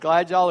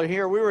Glad y'all are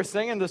here. We were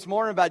singing this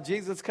morning about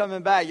Jesus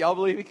coming back. Y'all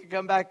believe he can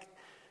come back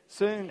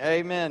soon?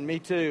 Amen. Me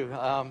too.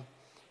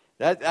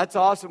 That's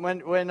awesome.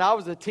 When I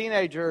was a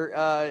teenager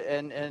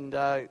and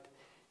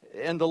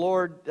in the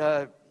Lord,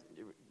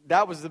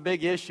 that was the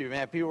big issue,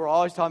 man. People were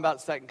always talking about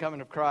the second coming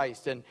of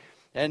Christ.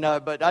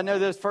 But I know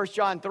this, 1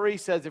 John 3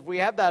 says, if we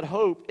have that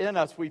hope in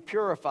us, we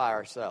purify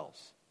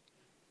ourselves.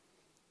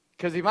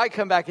 Because he might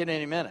come back in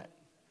any minute.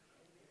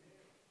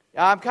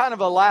 I'm kind of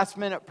a last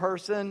minute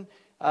person.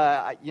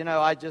 I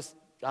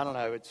don't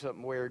know, it's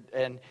something weird.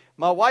 And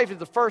my wife is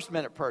the first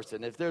minute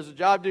person. If there's a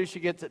job due, she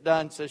gets it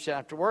done, so she doesn't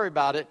have to worry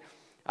about it.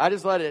 I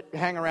just let it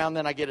hang around,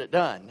 then I get it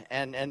done.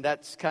 And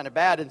that's kind of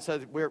bad. And so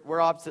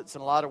we're opposites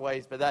in a lot of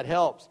ways, but that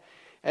helps.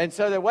 And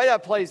so the way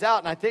that plays out,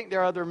 and I think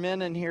there are other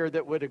men in here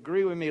that would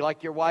agree with me,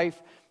 like your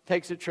wife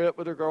takes a trip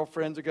with her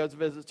girlfriends or goes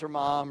visits her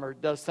mom or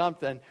does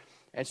something,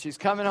 and she's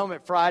coming home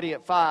at Friday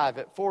at 5.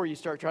 At 4, you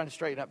start trying to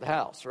straighten up the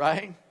house,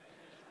 right?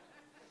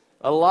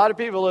 A lot of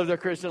people live their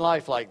Christian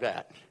life like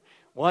that.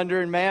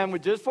 Wondering, man,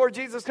 just before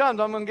Jesus comes,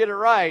 I'm going to get it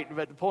right.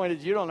 But the point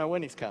is, you don't know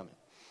when he's coming.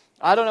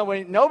 I don't know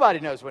when. Nobody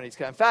knows when he's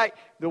coming. In fact,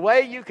 the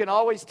way you can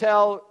always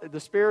tell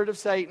the spirit of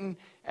Satan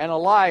and a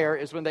liar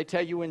is when they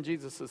tell you when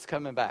Jesus is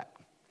coming back.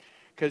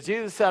 Because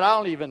Jesus said, I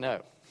don't even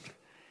know.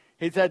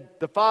 He said,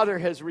 the Father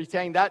has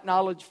retained that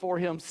knowledge for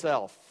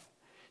himself.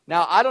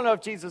 Now, I don't know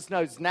if Jesus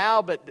knows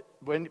now, but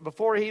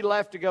before he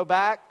left to go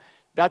back,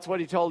 that's what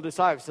he told the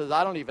disciples. He says,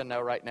 I don't even know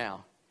right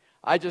now.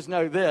 I just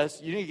know this.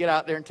 You need to get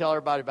out there and tell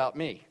everybody about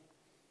me.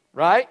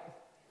 Right?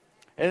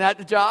 Isn't that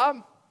the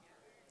job?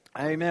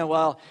 Amen.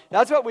 Well,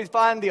 that's what we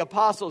find the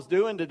apostles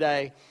doing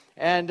today.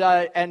 And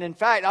in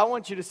fact, I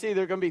want you to see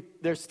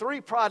there's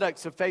 3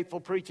 products of faithful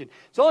preaching.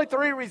 It's only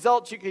 3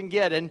 results you can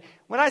get. And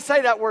when I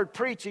say that word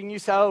preaching, you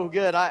say, oh,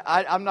 good,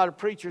 I'm not a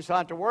preacher, so I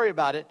don't have to worry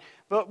about it.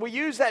 But we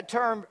use that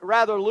term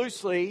rather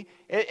loosely.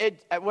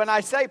 When I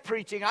say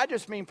preaching, I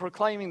just mean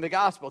proclaiming the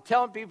gospel,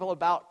 telling people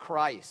about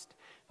Christ.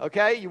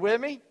 Okay, you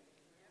with me?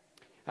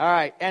 All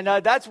right, and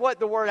that's what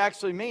the word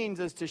actually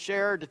means, is to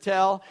share, to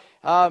tell.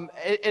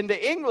 In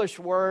the English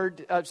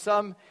word,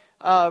 some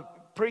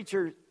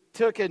preacher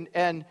took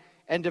and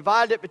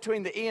divided it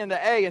between the E and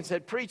the A and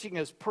said preaching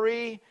is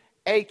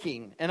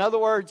pre-aching. In other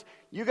words,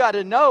 you got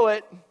to know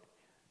it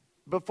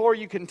before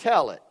you can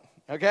tell it.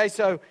 Okay,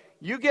 so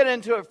you get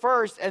into it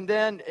first, and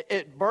then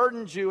it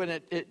burdens you, and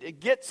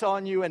it gets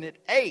on you, and it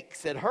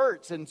aches, it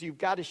hurts, and you've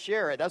got to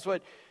share it. That's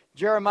what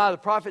Jeremiah the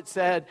prophet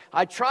said.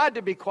 I tried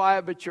to be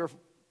quiet, but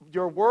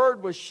your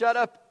word was shut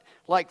up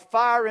like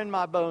fire in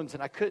my bones,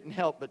 and I couldn't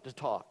help but to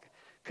talk.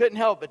 Couldn't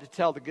help but to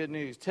tell the good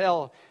news,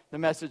 tell the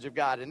message of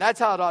God. And that's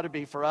how it ought to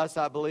be for us,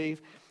 I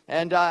believe.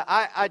 And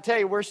I tell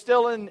you, we're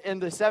still in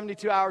the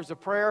 72 hours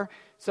of prayer.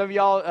 Some of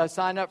y'all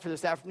signed up for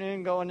this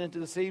afternoon going into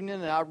this evening,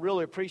 and I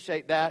really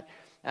appreciate that.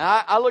 And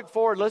I look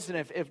forward, listen,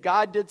 if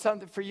God did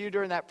something for you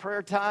during that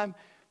prayer time,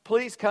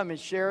 please come and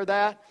share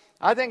that.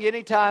 I think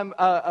anytime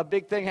a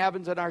big thing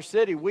happens in our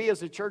city, we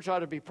as a church ought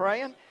to be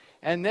praying.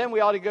 And then we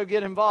ought to go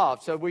get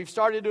involved. So we've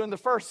started doing the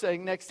first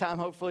thing. Next time,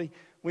 hopefully,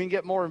 we can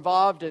get more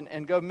involved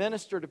and go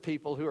minister to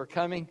people who are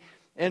coming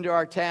into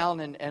our town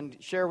and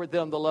share with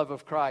them the love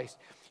of Christ.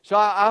 So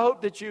I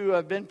hope that you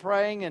have been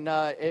praying. And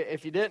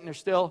if you didn't,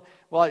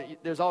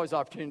 there's always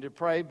opportunity to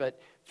pray.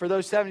 But for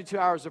those 72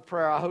 hours of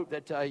prayer, I hope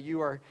that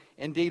you are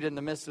indeed in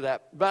the midst of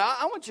that. But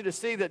I want you to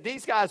see that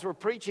these guys were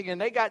preaching and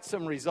they got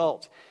some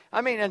results. I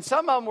mean, and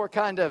some of them were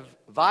kind of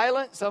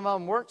violent. Some of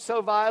them weren't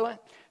so violent.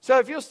 So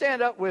if you'll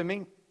stand up with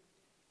me.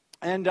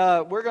 And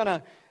we're going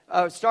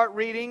to start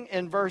reading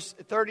in verse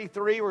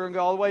 33. We're going to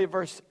go all the way to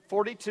verse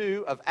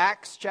 42 of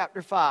Acts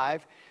chapter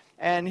 5.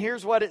 And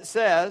here's what it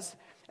says.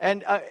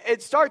 And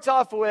it starts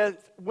off with,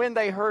 when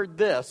they heard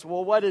this.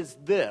 Well, what is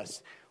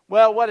this?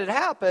 Well, what had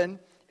happened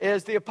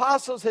is the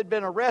apostles had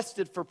been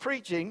arrested for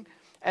preaching.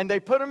 And they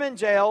put them in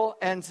jail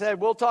and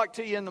said, we'll talk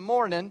to you in the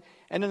morning.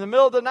 And in the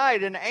middle of the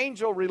night, an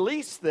angel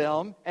released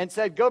them and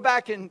said, go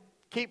back and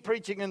keep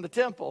preaching in the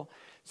temple.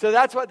 So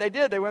that's what they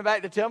did. They went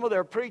back to the temple. They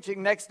were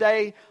preaching. Next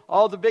day,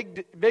 all the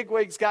big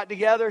wigs got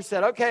together,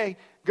 said, okay,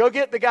 go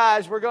get the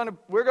guys. We're going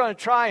to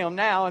try them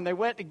now. And they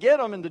went to get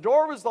them, and the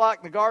door was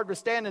locked. The guard was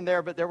standing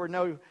there, but there were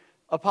no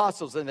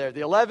apostles in there. The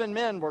 11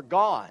 men were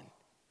gone.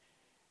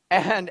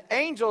 And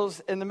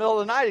angels in the middle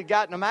of the night had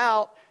gotten them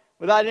out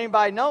without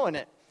anybody knowing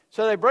it.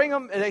 So they bring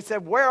them, and they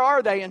said, where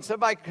are they? And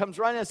somebody comes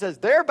running and says,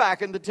 they're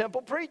back in the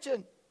temple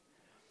preaching.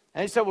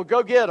 And he said, well,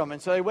 go get them.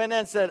 And so they went in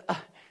and said,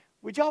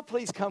 would y'all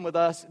please come with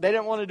us? They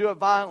didn't want to do it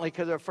violently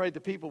because they're afraid the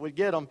people would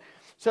get them.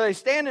 So they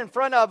stand in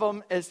front of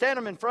them,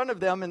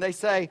 and they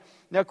say,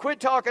 now quit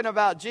talking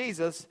about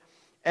Jesus.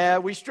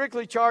 We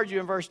strictly charge you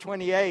in verse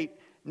 28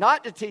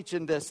 not to teach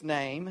in this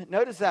name.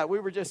 Notice that. We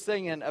were just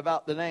singing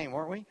about the name,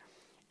 weren't we?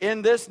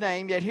 In this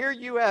name. Yet here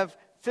you have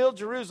filled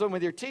Jerusalem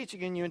with your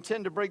teaching, and you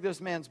intend to bring this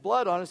man's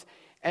blood on us.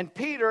 And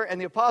Peter and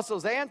the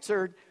apostles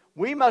answered,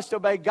 we must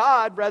obey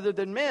God rather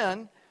than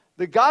men.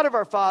 The God of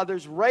our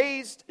fathers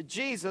raised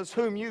Jesus,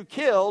 whom you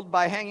killed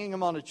by hanging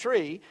him on a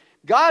tree.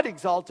 God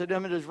exalted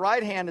him at his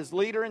right hand as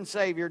leader and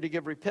savior to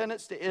give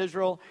repentance to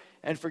Israel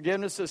and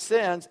forgiveness of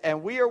sins,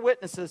 and we are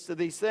witnesses to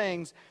these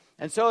things,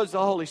 and so is the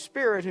Holy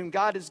Spirit, whom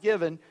God has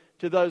given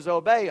to those who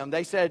obey him.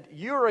 They said,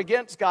 you're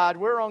against God,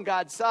 we're on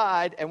God's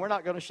side, and we're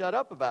not going to shut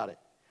up about it.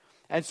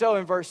 And so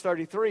in verse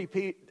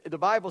 33, the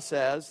Bible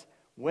says,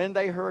 when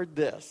they heard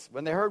this,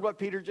 when they heard what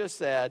Peter just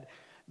said,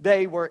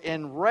 they were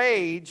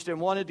enraged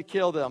and wanted to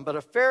kill them. But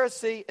a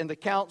Pharisee in the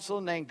council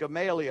named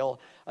Gamaliel,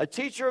 a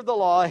teacher of the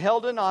law,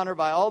 held in honor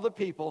by all the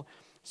people,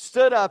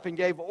 stood up and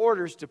gave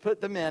orders to put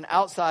the men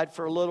outside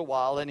for a little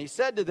while. And he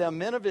said to them,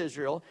 men of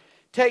Israel,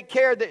 take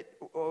care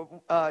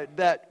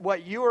that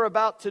what you are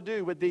about to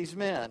do with these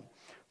men.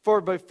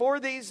 For before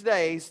these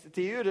days,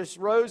 Theudas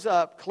rose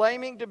up,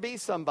 claiming to be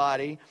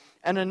somebody,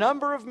 and a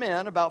number of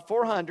men, about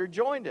 400,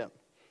 joined him.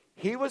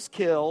 He was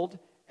killed,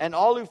 and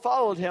all who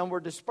followed him were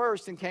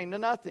dispersed and came to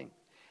nothing.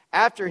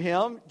 After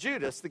him,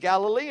 Judas the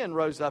Galilean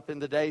rose up in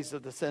the days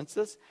of the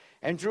census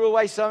and drew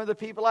away some of the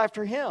people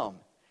after him.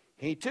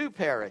 He too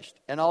perished,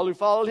 and all who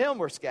followed him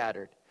were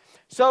scattered.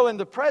 So in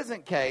the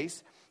present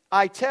case,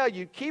 I tell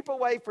you, keep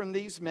away from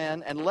these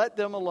men and let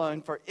them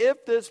alone. For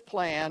if this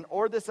plan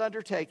or this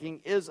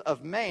undertaking is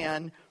of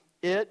man,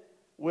 it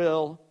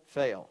will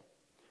fail.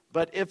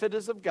 But if it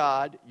is of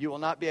God, you will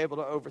not be able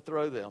to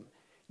overthrow them.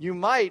 You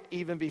might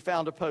even be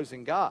found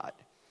opposing God.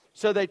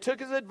 So they took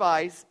his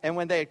advice, and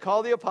when they had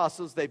called the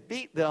apostles, they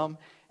beat them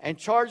and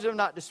charged them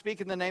not to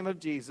speak in the name of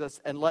Jesus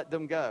and let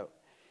them go.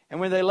 And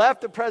when they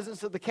left the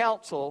presence of the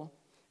council,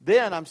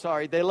 then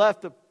they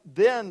left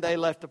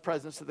the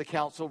presence of the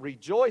council,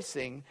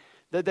 rejoicing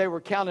that they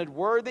were counted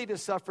worthy to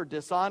suffer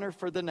dishonor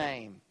for the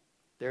name.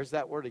 There's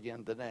that word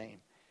again, the name.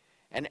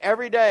 And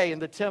every day in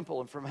the temple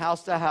and from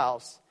house to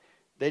house,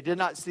 they did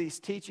not cease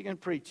teaching and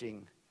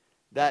preaching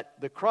that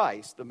the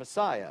Christ, the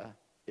Messiah,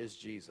 is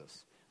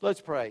Jesus.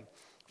 Let's pray.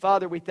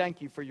 Father, we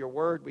thank you for your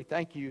word. We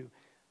thank you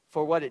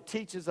for what it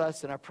teaches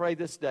us. And I pray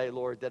this day,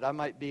 Lord, that I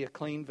might be a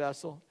clean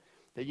vessel,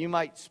 that you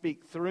might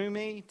speak through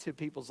me to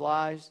people's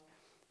lives,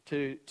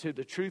 to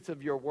the truth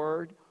of your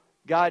word.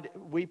 God,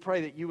 we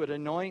pray that you would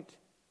anoint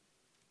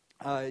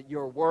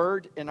your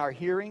word in our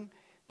hearing,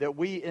 that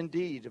we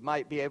indeed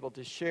might be able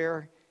to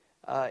share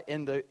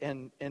in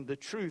the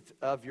truth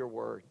of your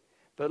word.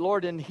 But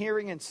Lord, in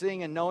hearing and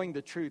seeing and knowing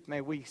the truth,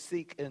 may we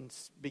seek and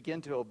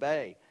begin to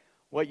obey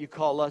what you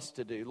call us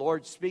to do.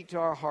 Lord, speak to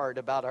our heart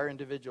about our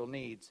individual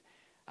needs.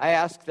 I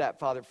ask that,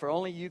 Father, for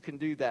only you can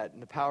do that in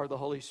the power of the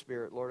Holy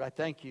Spirit. Lord, I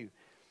thank you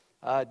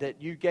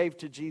that you gave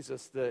to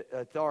Jesus the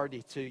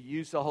authority to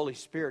use the Holy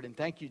Spirit. And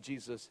thank you,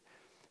 Jesus,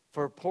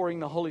 for pouring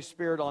the Holy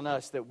Spirit on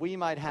us, that we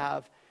might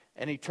have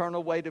an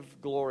eternal weight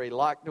of glory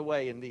locked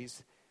away in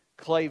these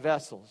clay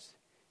vessels.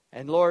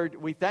 And Lord,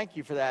 we thank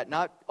you for that,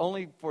 not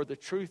only for the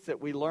truth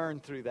that we learn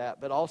through that,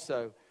 but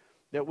also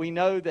that we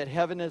know that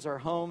heaven is our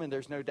home, and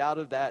there's no doubt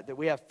of that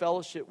we have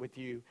fellowship with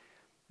you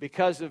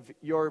because of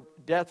your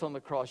death on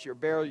the cross, your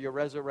burial, your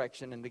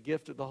resurrection, and the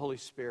gift of the Holy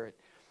Spirit,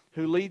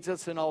 who leads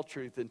us in all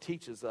truth and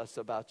teaches us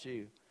about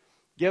you.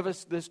 Give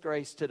us this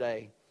grace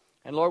today.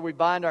 And Lord, we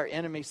bind our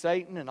enemy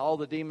Satan and all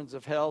the demons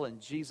of hell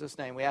in Jesus'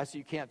 name. We ask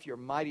you camp your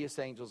mightiest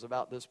angels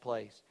about this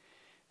place.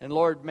 And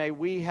Lord, may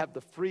we have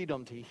the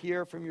freedom to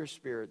hear from your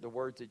Spirit the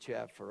words that you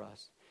have for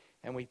us.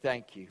 And we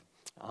thank you.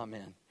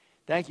 Amen.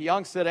 Thank you. Y'all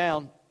can sit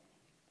down.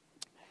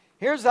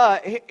 Here's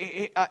what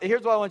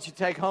I want you to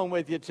take home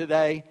with you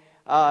today.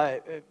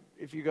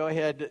 If you go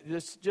ahead,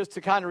 just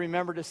to kind of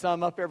remember to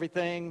sum up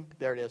everything.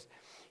 There it is.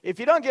 If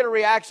you don't get a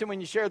reaction when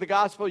you share the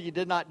gospel, you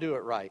did not do it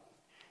right.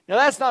 Now,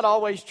 that's not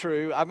always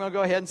true. I'm going to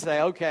go ahead and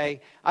say,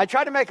 okay, I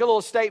try to make a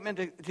little statement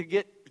to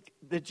get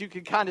that you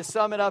can kind of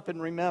sum it up and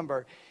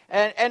remember.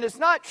 And it's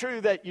not true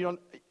that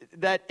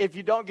that if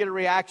you don't get a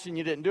reaction,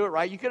 you didn't do it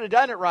right. You could have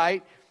done it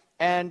right,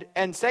 and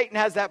Satan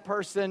has that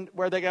person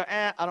where they go,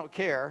 I don't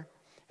care.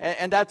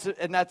 And that's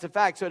a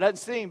fact. So it doesn't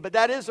seem, but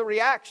that is a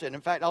reaction.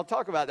 In fact, I'll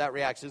talk about that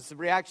reaction. It's the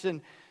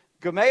reaction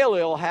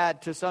Gamaliel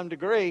had to some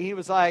degree. He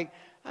was like,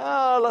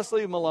 oh, let's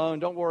leave him alone.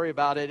 Don't worry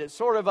about it. It's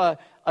sort of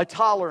a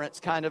tolerance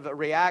kind of a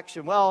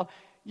reaction. Well,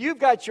 you've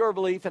got your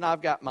belief and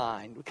I've got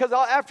mine. Because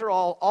after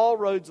all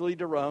roads lead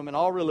to Rome and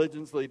all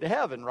religions lead to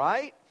heaven,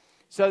 right?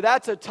 So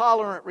that's a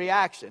tolerant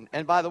reaction.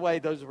 And by the way,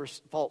 those were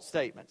false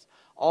statements.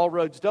 All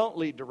roads don't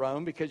lead to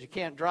Rome because you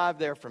can't drive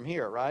there from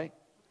here, right?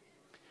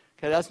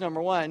 Okay, that's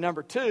number one.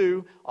 Number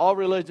two, all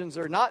religions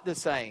are not the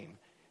same.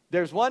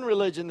 There's one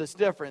religion that's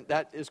different.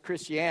 That is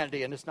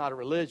Christianity, and it's not a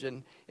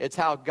religion. It's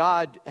how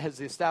God has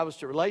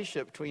established a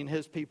relationship between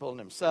his people and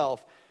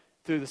himself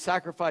through the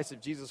sacrifice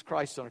of Jesus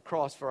Christ on a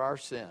cross for our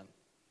sin.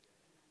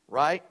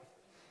 Right?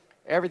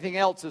 Everything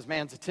else is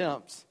man's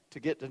attempts to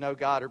get to know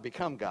God or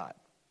become God.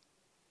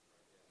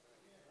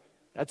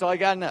 That's all you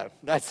got to know.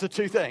 That's the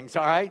two things,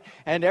 all right?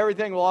 And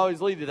everything will always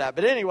lead to that.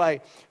 But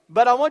anyway,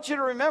 I want you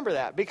to remember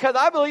that. Because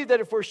I believe that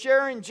if we're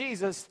sharing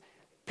Jesus,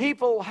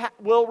 people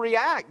will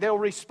react. They'll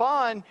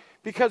respond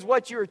because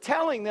what you're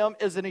telling them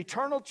is an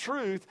eternal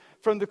truth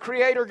from the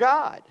Creator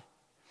God.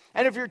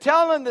 And if you're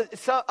telling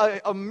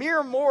a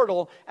mere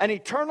mortal an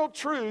eternal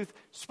truth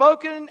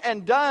spoken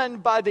and done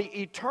by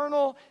the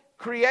eternal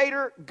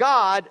Creator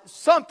God,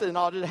 something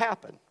ought to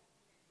happen.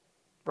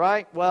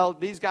 right? Well,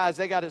 these guys,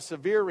 they got a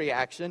severe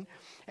reaction.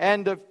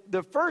 And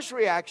the first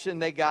reaction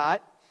they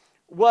got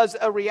was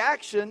a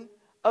reaction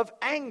of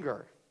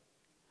anger.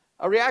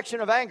 A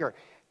reaction of anger.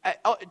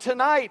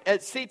 Tonight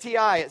at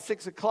CTI at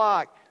 6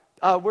 o'clock,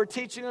 we're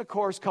teaching a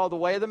course called The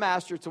Way of the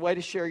Master. It's a way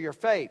to share your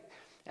faith.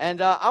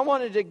 And I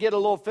wanted to get a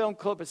little film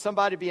clip of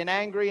somebody being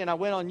angry, and I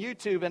went on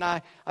YouTube, and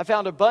I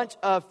found a bunch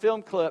of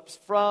film clips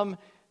from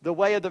The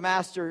Way of the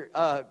Master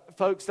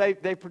folks.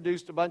 They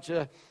produced a bunch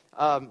of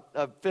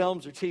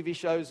films or TV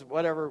shows,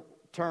 whatever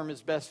term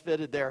is best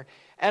fitted there.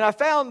 And I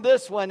found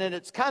this one, and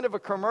it's kind of a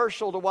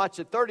commercial to watch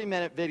a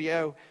 30-minute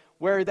video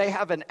where they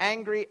have an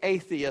angry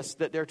atheist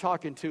that they're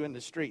talking to in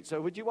the street.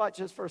 So would you watch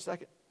this for a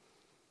second?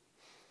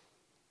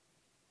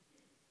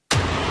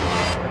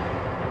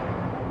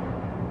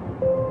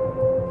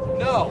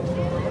 No.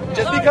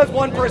 Just because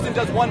one person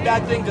does one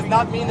bad thing does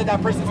not mean that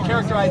that person is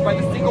characterized by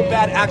the single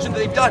bad action that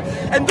they've done.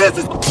 And this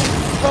is the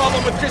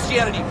problem with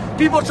Christianity.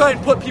 People try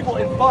and put people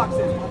in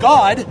boxes.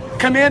 God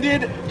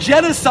commanded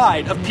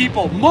genocide of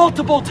people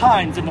multiple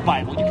times in the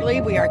Bible. You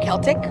believe we are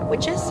Celtic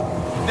witches?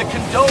 That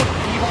condone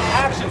evil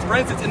actions. For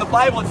instance, in the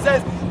Bible it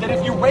says that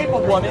if you rape a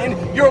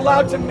woman, you're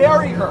allowed to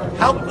marry her.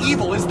 How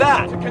evil is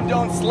that? To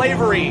condone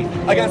slavery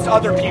against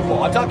other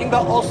people. I'm talking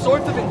about all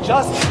sorts of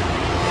injustice.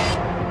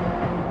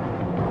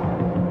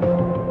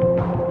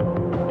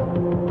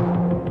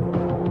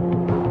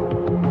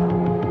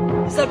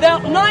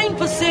 About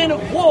 9%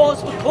 of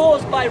wars were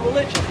caused by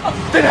religion.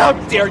 Then how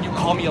dare you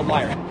call me a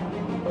liar?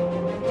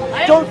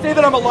 Don't say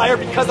that I'm a liar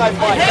because I've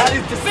lied. That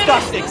is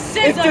disgusting.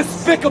 It's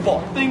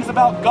despicable. Things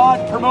about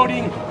God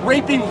promoting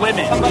raping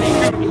women. Somebody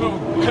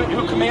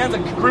who commands a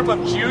group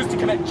of Jews to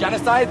commit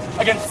genocide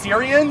against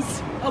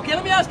Syrians. Okay,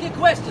 let me ask you a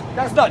question.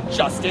 That's not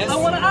justice. I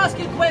want to ask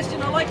you a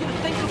question. I'd like you to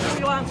think before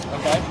you answer.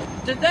 Okay.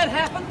 Did that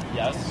happen?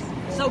 Yes.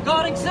 So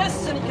God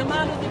exists and he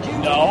commanded the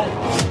Jews?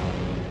 No.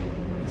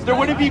 There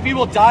wouldn't be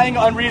people dying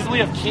unreasonably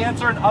of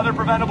cancer and other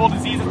preventable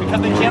diseases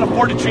because they can't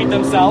afford to treat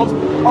themselves.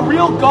 A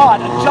real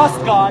God, a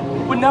just God,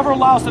 would never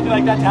allow something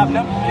like that to happen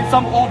in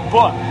some old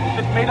book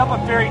that's made up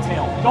a fairy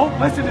tale. Don't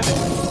listen to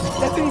this.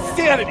 That's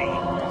insanity.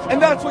 And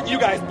that's what you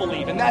guys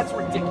believe, and that's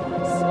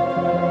ridiculous.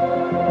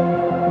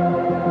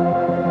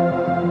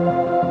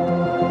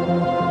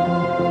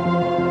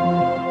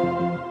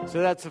 So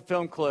that's a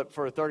film clip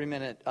for a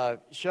 30-minute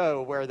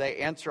show where they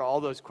answer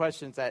all those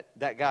questions that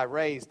guy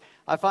raised.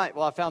 I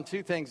found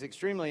two things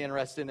extremely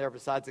interesting there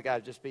besides the guy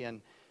just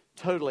being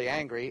totally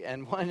angry.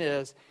 And one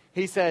is,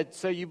 he said,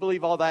 so you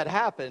believe all that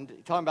happened?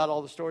 Talking about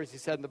all the stories he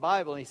said in the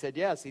Bible. And he said,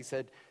 yes. He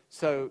said,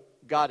 so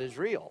God is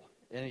real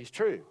and he's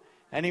true.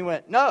 And he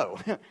went, no.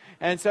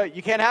 And so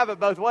you can't have it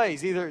both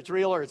ways. Either it's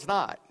real or it's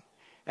not.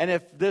 And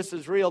if this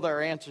is real, there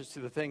are answers to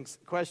the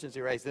questions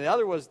he raised. And the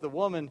other was the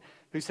woman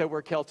who said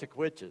we're Celtic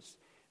witches.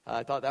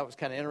 I thought that was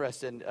kind of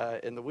interesting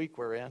in the week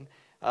we're in.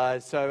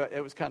 So it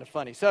was kind of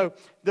funny. So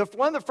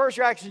one of the first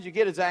reactions you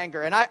get is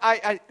anger. And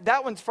I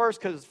that one's first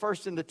because it's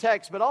first in the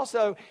text. But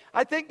also,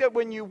 I think that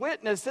when you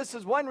witness, this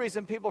is one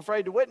reason people are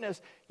afraid to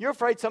witness. You're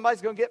afraid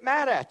somebody's going to get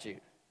mad at you,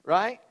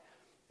 right?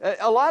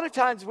 A lot of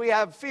times we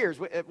have fears.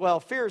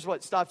 Well, fear is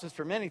what stops us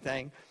from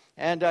anything.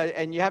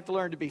 And you have to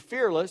learn to be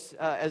fearless,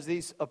 as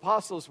these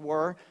apostles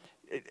were.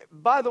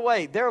 By the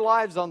way, their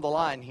lives on the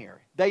line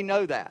here. They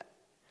know that.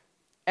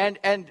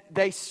 And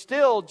they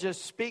still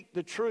just speak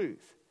the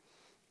truth.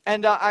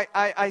 And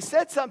I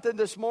said something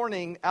this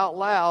morning out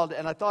loud,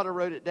 and I thought I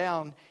wrote it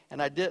down,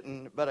 and I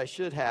didn't, but I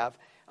should have.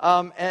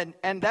 And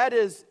that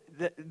is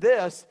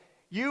this: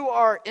 you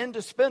are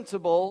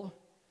indispensable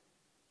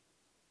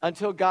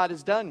until God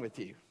is done with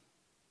you.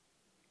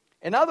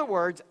 In other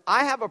words,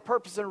 I have a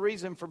purpose and a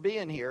reason for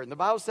being here. And the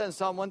Bible says in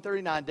Psalm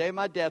 139, day of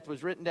my death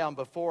was written down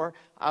before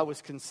I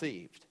was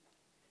conceived.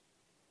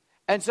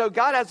 And so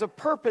God has a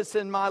purpose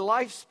in my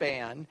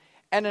lifespan,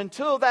 and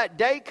until that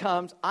day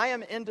comes, I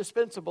am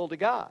indispensable to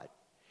God.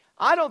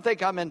 I don't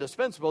think I'm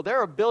indispensable. There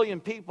are a billion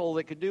people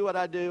that could do what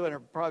I do and are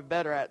probably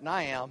better at than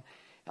I am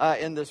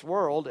in this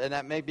world, and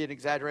that may be an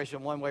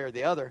exaggeration one way or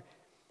the other.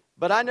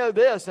 But I know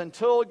this: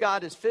 until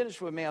God is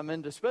finished with me, I'm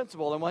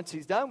indispensable, and once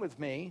he's done with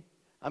me,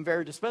 I'm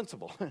very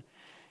dispensable.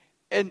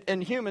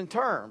 In human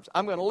terms,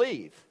 I'm going to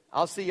leave.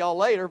 I'll see y'all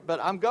later,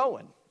 but I'm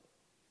going.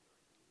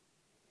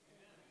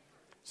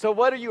 So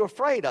what are you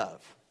afraid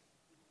of?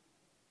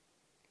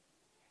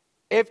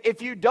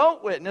 If you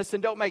don't witness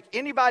and don't make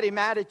anybody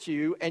mad at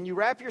you, and you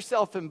wrap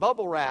yourself in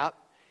bubble wrap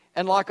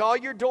and lock all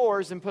your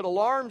doors and put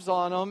alarms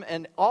on them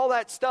and all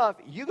that stuff,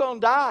 you're going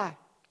to die.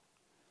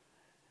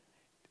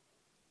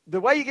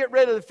 The way you get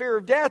rid of the fear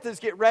of death is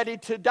get ready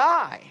to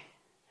die.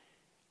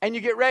 And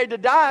you get ready to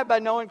die by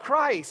knowing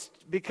Christ,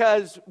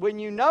 because when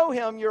you know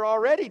him, you're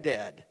already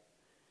dead.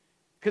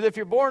 Because if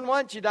you're born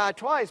once, you die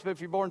twice, but if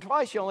you're born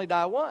twice, you only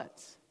die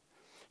once.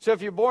 So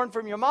if you're born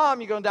from your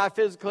mom, you're going to die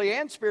physically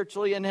and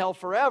spiritually in hell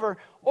forever.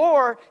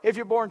 Or if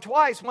you're born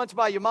twice, once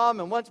by your mom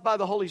and once by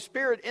the Holy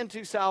Spirit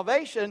into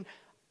salvation,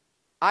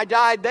 I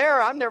died there.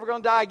 I'm never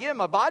going to die again.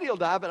 My body will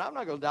die, but I'm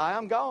not going to die.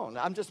 I'm gone.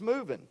 I'm just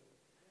moving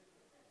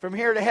from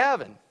here to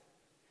heaven.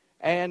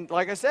 And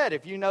like I said,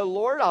 if you know the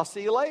Lord, I'll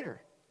see you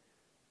later.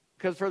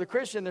 Because for the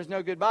Christian, there's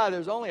no goodbye.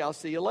 There's only I'll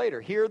see you later.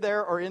 Here,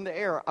 there, or in the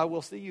air, I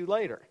will see you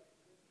later.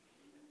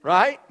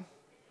 Right?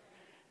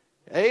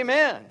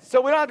 Amen. So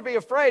we don't have to be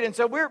afraid. And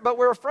so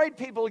we're afraid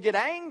people will get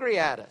angry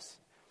at us.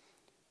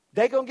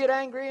 They're going to get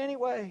angry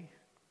anyway.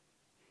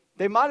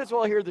 They might as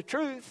well hear the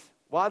truth.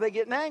 Why are they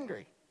getting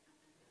angry?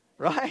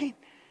 Right?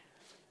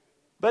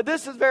 But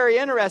this is very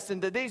interesting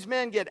that these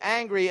men get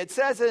angry. It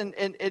says in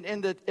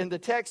the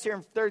text here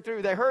in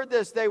 33, they heard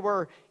this, they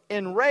were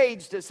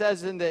enraged, it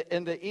says in the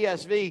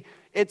ESV.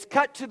 It's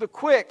cut to the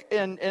quick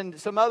in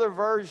some other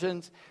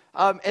versions.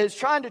 It's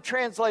trying to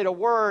translate a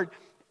word.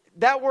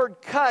 That word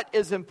cut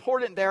is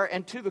important there,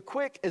 and to the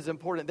quick is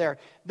important there.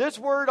 This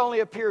word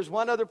only appears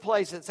one other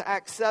place. It's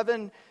Acts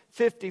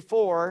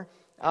 7:54,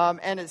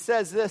 and it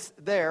says this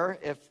there,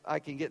 if I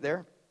can get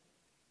there.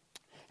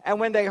 And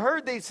when they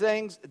heard these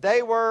things,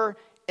 they were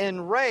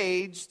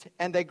enraged,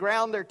 and they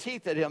ground their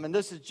teeth at him. And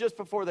this is just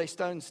before they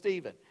stoned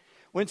Stephen.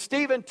 When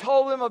Stephen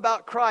told them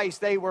about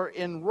Christ, they were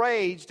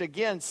enraged.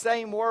 Again,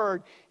 same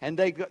word, and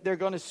they're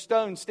going to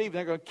stone Stephen.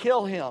 They're going to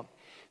kill him.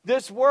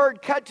 This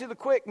word, cut to the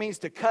quick, means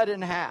to cut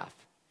in half.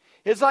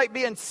 It's like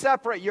being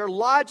separate. Your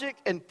logic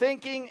and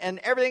thinking and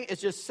everything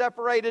is just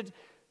separated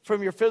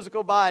from your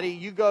physical body.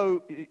 You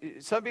go,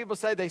 some people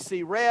say they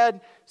see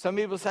red. Some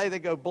people say they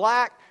go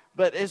black.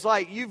 But it's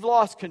like you've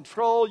lost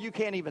control. You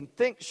can't even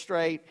think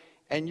straight,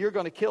 and you're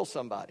going to kill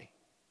somebody.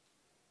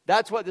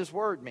 That's what this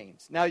word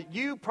means. Now,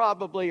 you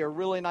probably are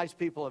really nice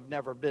people, have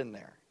never been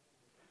there.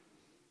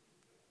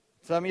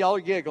 Some of y'all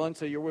are giggling,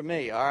 so you're with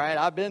me. All right,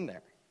 I've been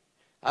there.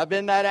 I've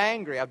been that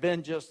angry. I've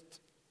been just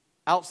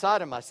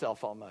outside of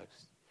myself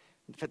almost.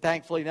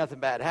 Thankfully, nothing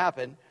bad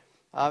happened.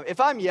 If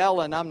I'm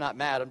yelling, I'm not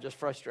mad. I'm just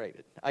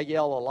frustrated. I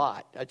yell a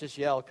lot. I just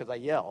yell because I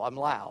yell. I'm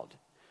loud.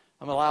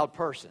 I'm a loud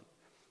person.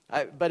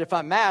 But if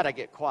I'm mad, I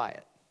get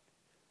quiet.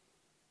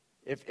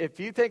 If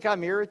you think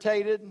I'm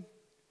irritated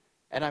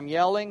and I'm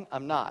yelling,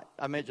 I'm not.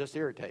 I'm just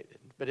irritated.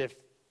 But if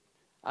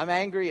I'm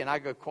angry and I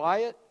go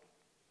quiet,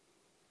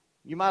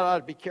 you might ought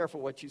to be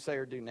careful what you say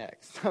or do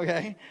next.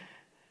 Okay?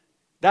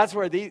 That's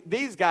where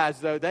these guys,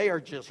 though, they are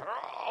just,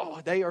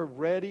 they are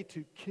ready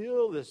to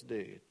kill this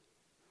dude.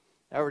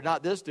 Or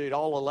not this dude,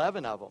 all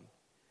 11 of them.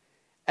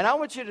 And I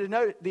want you to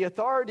know, the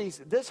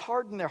authorities, this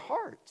hardened their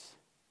hearts.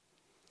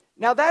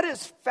 Now, that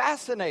is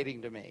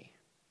fascinating to me.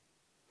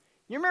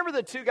 You remember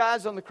the two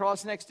guys on the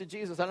cross next to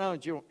Jesus? I know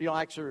you don't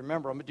actually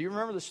remember them, but do you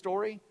remember the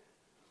story?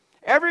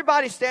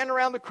 Everybody standing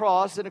around the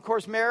cross, and of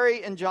course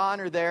Mary and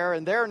John are there,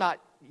 and they're not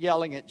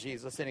yelling at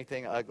Jesus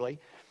anything ugly.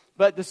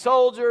 But the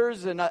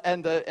soldiers and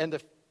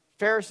the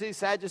Pharisees,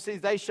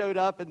 Sadducees, they showed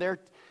up, and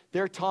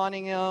they're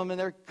taunting him, and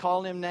they're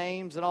calling him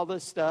names and all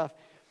this stuff.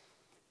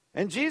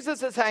 And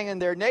Jesus is hanging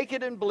there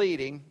naked and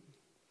bleeding.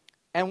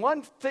 And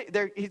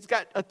he's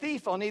got a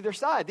thief on either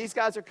side. These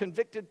guys are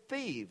convicted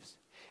thieves.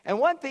 And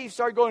one thief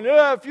started going,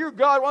 if you're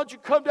God, why don't you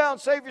come down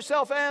and save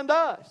yourself and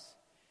us?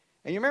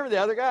 And you remember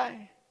the other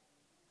guy?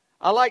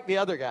 I like the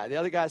other guy. The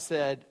other guy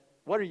said,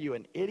 what are you,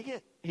 an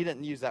idiot? He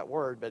didn't use that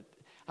word, but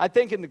I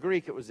think in the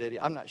Greek it was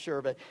idiot. I'm not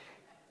sure. But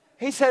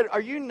he said,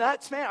 are you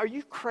nuts, man? Are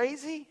you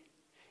crazy?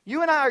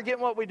 You and I are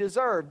getting what we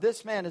deserve.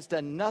 This man has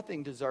done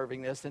nothing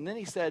deserving this. And then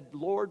he said,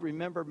 Lord,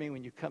 remember me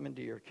when you come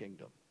into your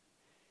kingdom.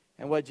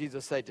 And what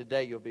Jesus said,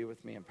 today you'll be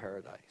with me in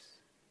paradise.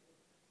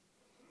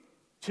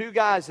 Two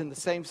guys in the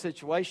same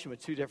situation with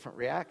two different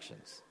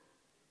reactions.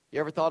 You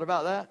ever thought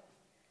about that?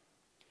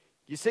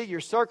 You see,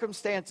 your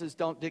circumstances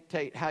don't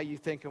dictate how you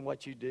think and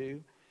what you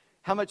do.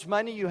 How much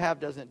money you have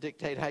doesn't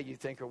dictate how you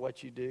think or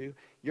what you do.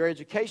 Your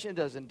education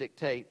doesn't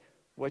dictate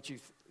what you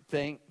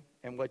think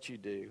and what you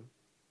do.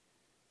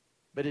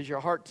 But is your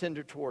heart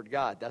tender toward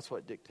God? That's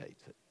what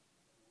dictates it.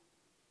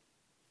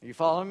 Are you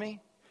following me?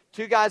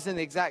 Two guys in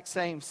the exact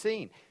same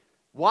scene.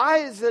 Why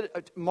is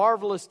it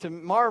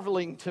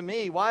marveling to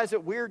me? Why is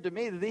it weird to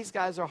me that these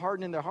guys are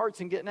hardening their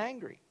hearts and getting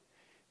angry?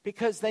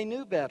 Because they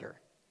knew better.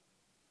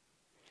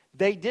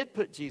 They did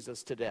put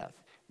Jesus to death.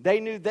 They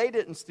knew they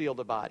didn't steal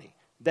the body.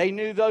 They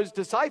knew those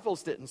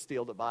disciples didn't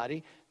steal the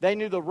body. They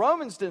knew the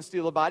Romans didn't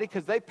steal the body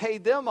because they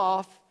paid them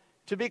off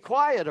to be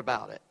quiet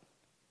about it.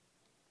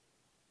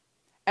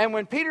 And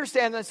when Peter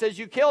stands and says,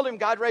 you killed him,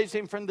 God raised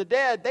him from the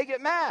dead, they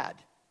get mad.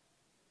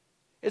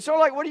 It's sort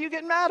of like, what are you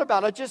getting mad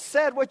about? I just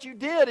said what you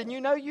did, and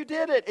you know you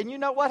did it, and you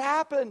know what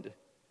happened.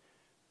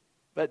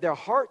 But their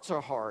hearts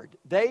are hard.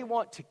 They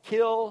want to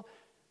kill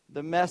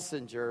the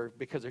messenger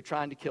because they're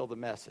trying to kill the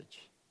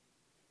message.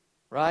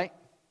 Right?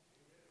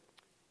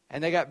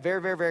 And they got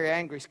very, very, very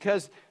angry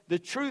because the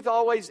truth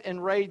always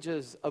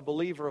enrages a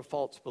believer of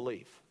false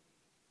belief.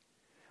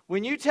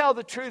 When you tell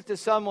the truth to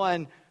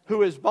someone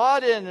who has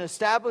bought in and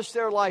established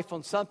their life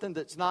on something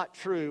that's not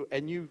true,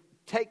 and you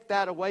take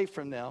that away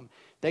from them,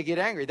 they get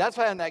angry. That's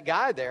why on that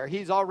guy there,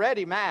 he's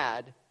already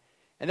mad.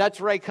 And that's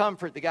Ray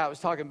Comfort, the guy who was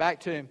talking back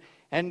to him.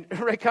 And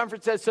Ray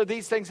Comfort says, so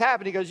these things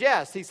happen? He goes,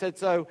 yes. He said,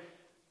 so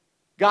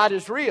God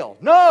is real.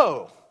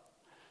 No.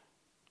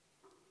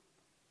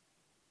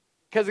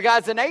 Because the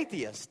guy's an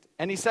atheist.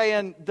 And he's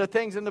saying the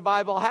things in the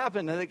Bible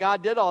happen and that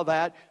God did all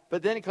that.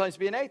 But then he claims to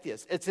be an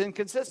atheist. It's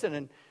inconsistent.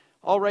 And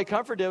All Ray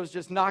Comfort did was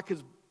just knock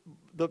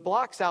the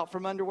blocks out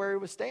from under where he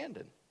was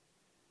standing.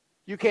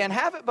 You can't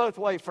have it both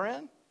ways,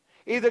 friend.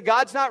 Either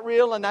God's not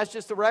real and that's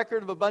just the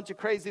record of a bunch of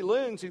crazy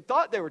loons who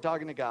thought they were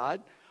talking to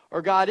God,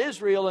 or God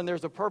is real and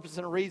there's a purpose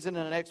and a reason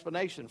and an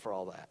explanation for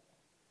all that.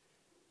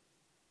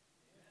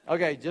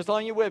 Okay, just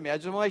on you with me. I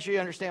just want to make sure you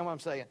understand what I'm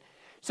saying.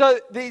 So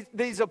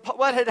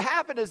what had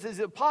happened is these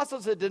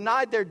apostles had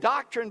denied their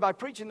doctrine by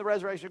preaching the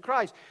resurrection of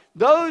Christ.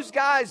 Those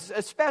guys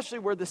especially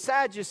were the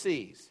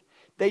Sadducees.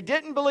 They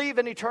didn't believe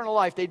in eternal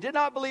life. They did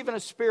not believe in a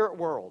spirit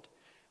world,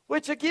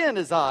 which again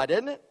is odd,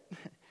 isn't it?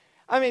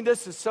 I mean,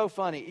 this is so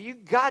funny. You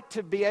got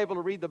to be able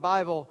to read the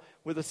Bible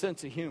with a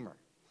sense of humor.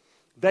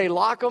 They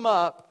lock them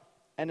up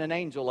and an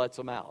angel lets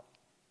them out.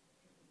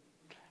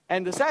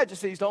 And the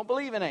Sadducees don't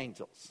believe in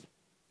angels.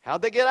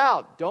 How'd they get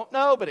out? Don't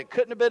know, but it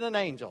couldn't have been an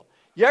angel.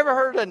 You ever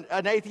heard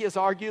an atheist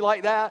argue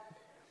like that?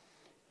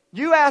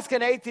 You ask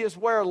an atheist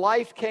where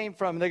life came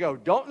from, and they go,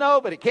 don't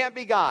know, but it can't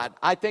be God.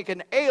 I think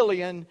an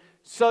alien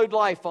sowed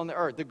life on the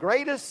earth. The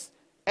greatest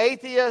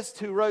atheist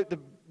who wrote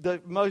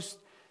the most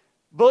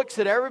books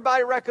that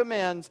everybody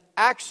recommends,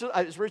 actually,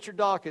 it's Richard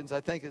Dawkins,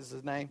 I think is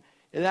his name.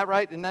 Is that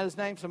right? Isn't that his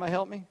name? Somebody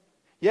help me?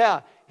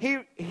 Yeah.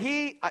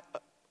 He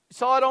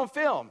saw it on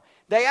film.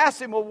 They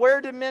asked him, well, where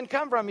did men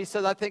come from? He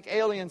said, I think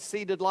aliens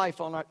seeded life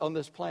on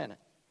this planet.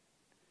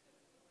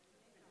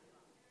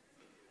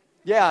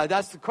 Yeah,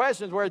 that's the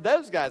question, is where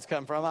those guys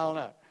come from. I don't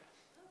know.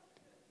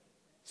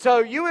 So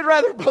you would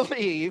rather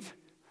believe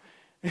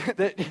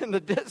that in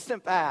the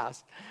distant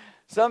past,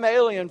 some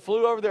alien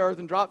flew over the earth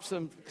and dropped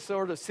some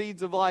sort of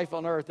seeds of life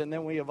on earth, and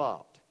then we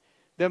evolved,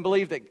 than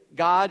believe that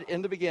God,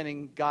 in the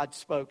beginning, God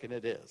spoke, and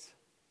it is.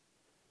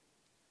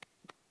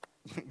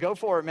 Go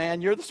for it,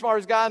 man. You're the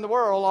smartest guy in the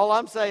world. All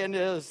I'm saying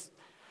is,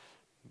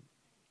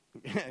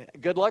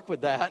 good luck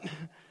with that.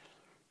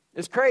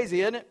 It's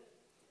crazy, isn't it?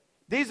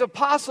 These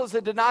apostles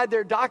had denied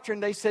their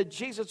doctrine. They said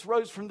Jesus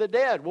rose from the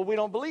dead. Well, we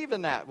don't believe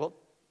in that. Well,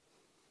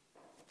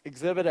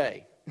 Exhibit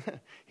A.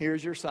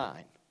 Here's your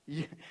sign.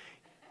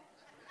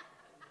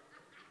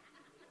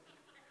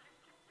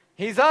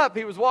 He's up.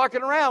 He was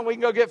walking around. We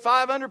can go get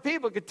 500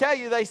 people who could tell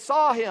you they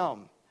saw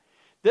him.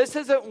 This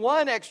isn't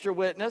one extra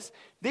witness.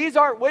 These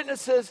aren't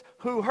witnesses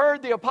who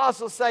heard the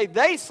apostles say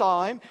they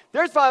saw him.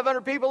 There's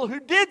 500 people who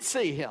did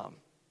see him.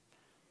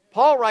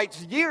 Paul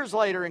writes years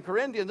later in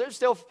Corinthians, there's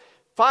still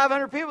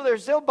 500 people.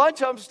 There's still a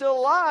bunch of them still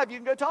alive. You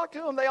can go talk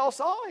to them. They all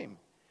saw him.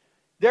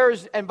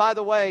 And by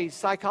the way,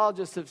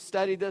 psychologists have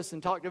studied this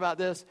and talked about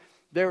this.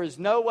 There is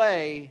no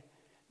way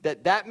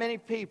that many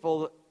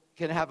people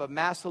can have a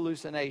mass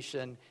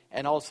hallucination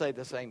and all say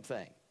the same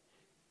thing.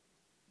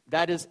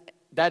 That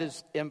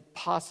is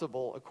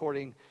impossible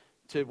according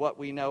to what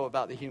we know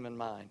about the human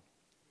mind.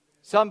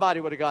 Somebody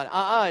would have gone,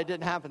 it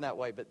didn't happen that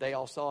way, but they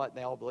all saw it and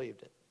they all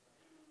believed it.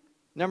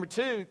 Number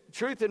 2,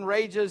 truth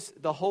enrages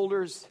the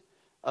holders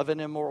of an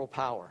immoral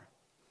power.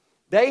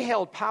 They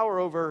held power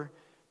over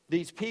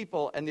these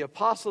people, and the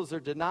apostles are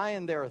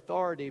denying their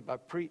authority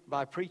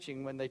by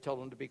preaching when they told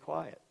them to be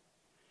quiet.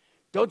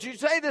 Don't you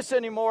say this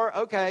anymore.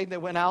 Okay, they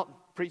went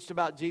out, preached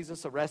about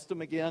Jesus, arrest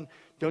them again.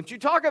 Don't you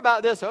talk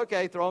about this.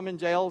 Okay, throw them in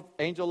jail.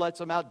 Angel lets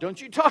them out.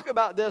 Don't you talk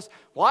about this.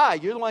 Why?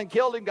 You're the one who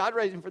killed him. God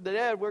raised him from the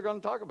dead. We're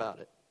going to talk about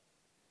it.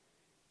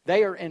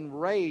 They are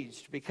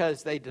enraged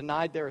because they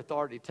denied their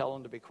authority, tell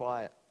them to be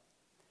quiet.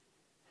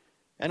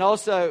 And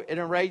also, it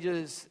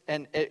enrages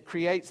and it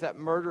creates that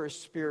murderous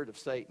spirit of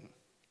Satan.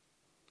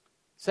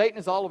 Satan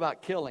is all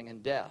about killing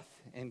and death,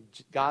 and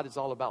God is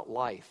all about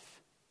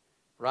life,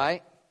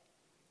 right?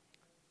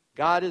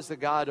 God is the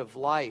God of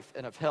life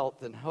and of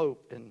health and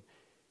hope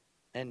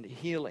and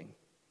healing.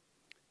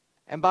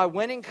 And by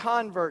winning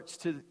converts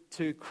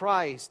to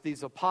Christ,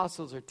 these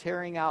apostles are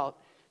tearing out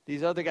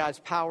these other guys'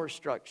 power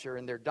structure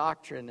and their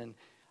doctrine and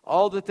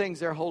all the things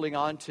they're holding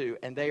on to,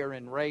 and they are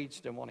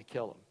enraged and want to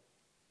kill them.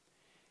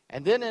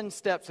 And then in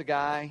steps a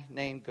guy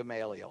named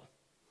Gamaliel.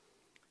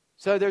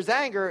 So there's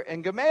anger,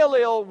 and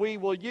Gamaliel we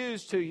will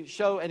use to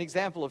show an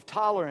example of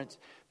tolerance.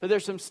 But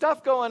there's some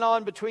stuff going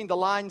on between the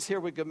lines here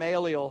with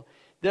Gamaliel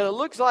that it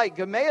looks like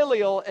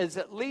Gamaliel is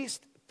at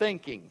least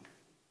thinking.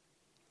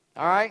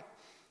 All right?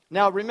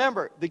 Now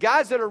remember, the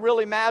guys that are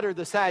really mad are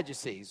the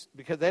Sadducees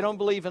because they don't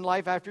believe in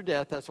life after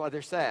death. That's why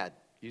they're sad,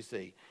 you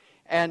see.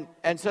 And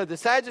so the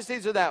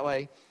Sadducees are that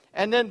way.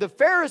 And then the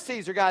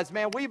Pharisees are guys,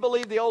 man, we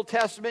believe the Old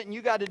Testament and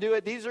you got to do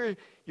it. These are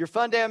your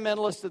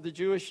fundamentalists of the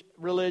Jewish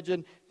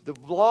religion. The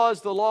law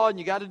is the law and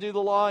you got to do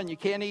the law and you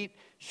can't eat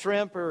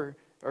shrimp or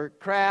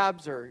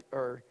crabs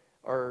or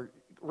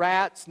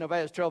rats.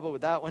 Nobody has trouble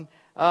with that one.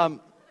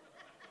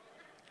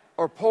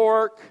 Or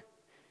pork.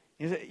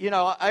 You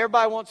know,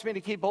 everybody wants me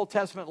to keep Old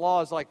Testament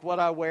laws like what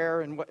I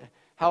wear and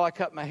how I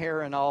cut my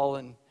hair and all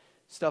and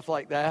stuff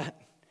like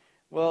that.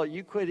 Well,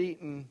 you quit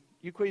eating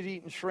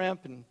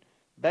shrimp and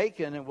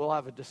bacon and we'll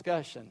have a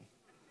discussion.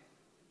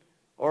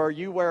 Or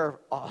you wear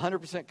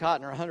 100%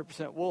 cotton or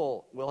 100%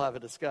 wool, we'll have a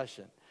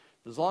discussion.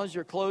 As long as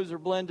your clothes are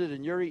blended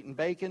and you're eating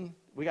bacon,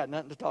 we got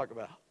nothing to talk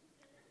about.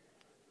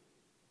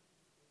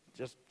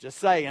 Just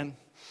saying.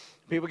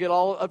 People get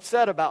all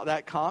upset about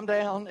that. Calm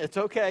down. It's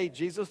okay.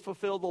 Jesus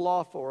fulfilled the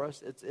law for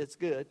us. It's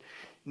good.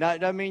 Now, it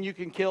doesn't mean you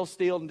can kill,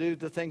 steal, and do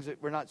the things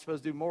that we're not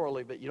supposed to do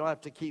morally, but you don't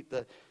have to keep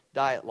the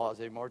diet laws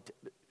anymore.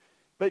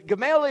 But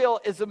Gamaliel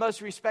is the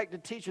most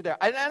respected teacher there.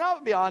 And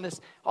I'll be honest,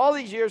 all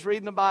these years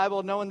reading the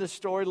Bible, knowing this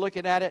story,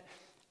 looking at it,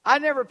 I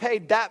never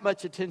paid that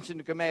much attention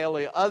to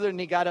Gamaliel other than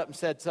he got up and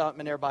said something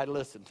and everybody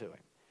listened to him.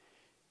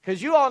 Because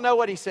you all know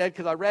what he said,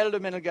 because I read it a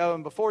minute ago,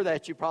 and before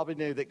that you probably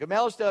knew that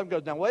Gamaliel stood up and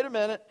goes, now wait a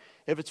minute,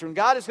 if it's from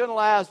God it's going to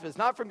last, if it's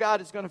not from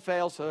God it's going to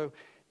fail, so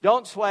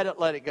don't sweat it,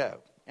 let it go.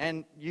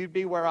 And you'd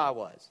be where I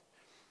was.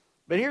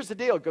 But here's the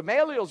deal,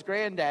 Gamaliel's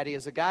granddaddy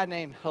is a guy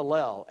named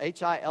Hillel,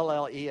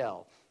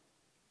 Hillel.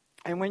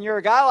 And when you're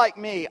a guy like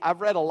me,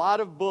 I've read a lot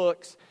of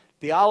books,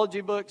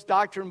 theology books,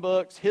 doctrine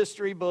books,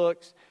 history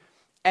books,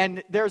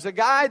 and there's a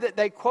guy that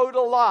they quote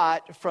a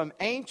lot from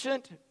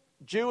ancient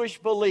Jewish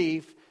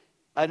belief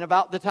and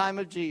about the time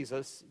of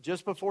Jesus,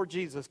 just before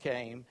Jesus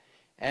came,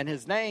 and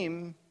his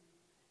name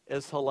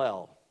is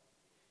Hillel.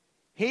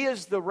 He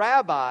is the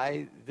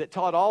rabbi that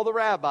taught all the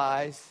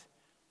rabbis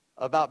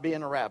about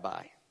being a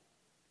rabbi.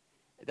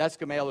 That's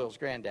Gamaliel's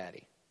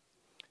granddaddy.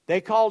 They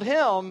called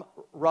him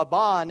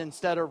Rabban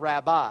instead of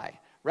rabbi.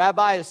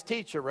 Rabbi is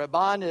teacher.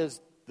 Rabban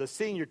is the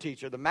senior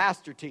teacher, the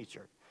master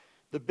teacher,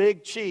 the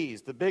big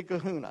cheese, the big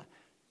kahuna.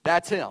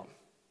 That's him.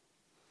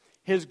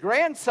 His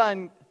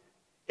grandson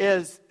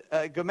is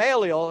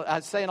Gamaliel.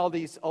 I'm saying all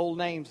these old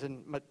names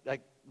and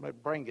my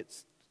brain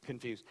gets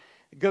confused.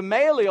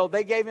 Gamaliel,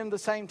 they gave him the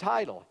same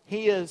title.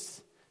 He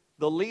is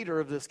the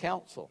leader of this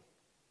council.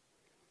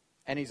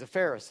 And he's a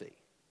Pharisee.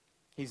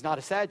 He's not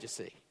a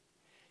Sadducee.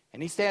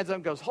 And he stands up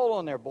and goes, hold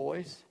on there,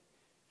 boys.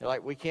 They're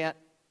like, we can't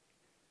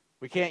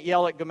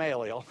yell at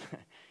Gamaliel.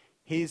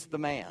 He's the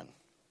man.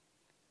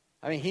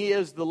 I mean, he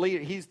is the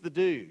leader. He's the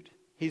dude.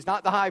 He's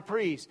not the high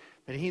priest,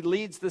 but he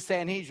leads the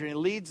Sanhedrin. He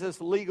leads this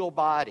legal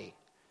body.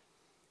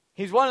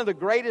 He's one of the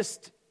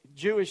greatest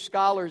Jewish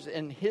scholars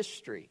in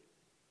history.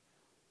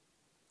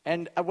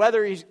 And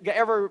whether he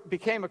ever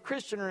became a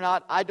Christian or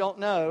not, I don't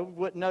know.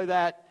 Wouldn't know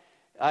that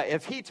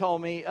if he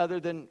told me, other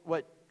than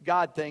what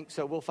God thinks,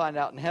 so we'll find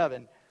out in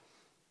heaven.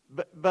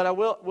 But I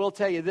will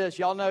tell you this.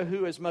 Y'all know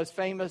who his most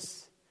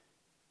famous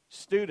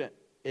student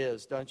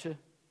is, don't you?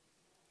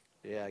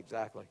 Yeah,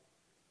 exactly.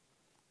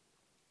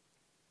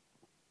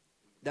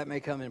 That may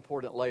come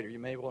important later. You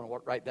may want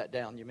to write that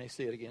down. You may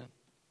see it again.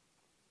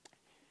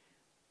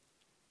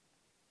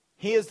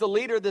 He is the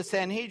leader of the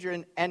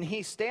Sanhedrin, and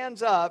he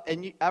stands up,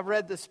 and I've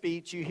read the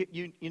speech.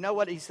 You know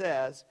what he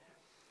says.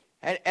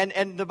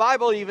 And the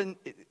Bible even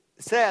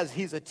says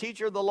he's a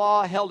teacher of the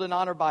law, held in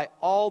honor by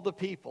all the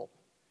people.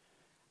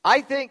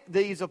 I think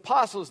these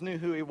apostles knew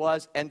who he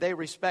was, and they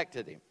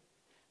respected him.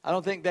 I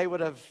don't think they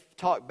would have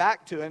talked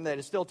back to him. They'd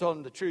have still told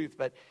him the truth,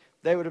 but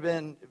they would have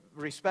been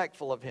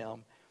respectful of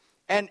him.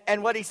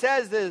 And what he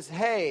says is,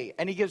 hey,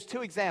 and he gives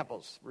two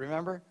examples,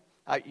 remember?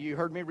 You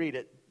heard me read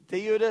it.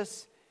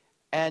 Theudas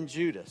and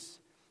Judas.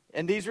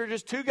 And these were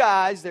just two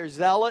guys. They're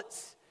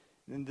zealots.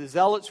 And the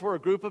zealots were a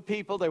group of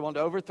people. They wanted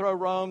to overthrow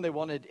Rome. They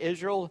wanted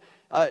Israel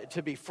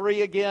to be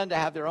free again, to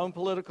have their own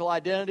political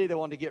identity. They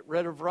wanted to get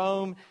rid of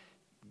Rome.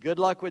 Good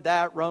luck with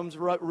that. Rome's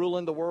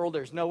ruling the world.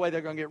 There's no way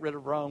they're going to get rid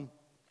of Rome.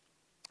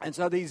 And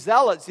so these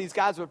zealots, these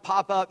guys would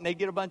pop up and they'd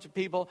get a bunch of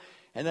people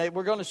and they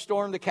were going to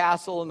storm the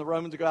castle and the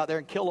Romans would go out there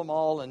and kill them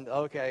all. And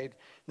okay.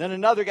 Then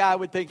another guy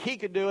would think he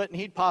could do it and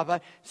he'd pop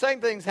up. Same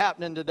thing's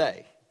happening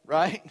today,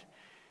 right?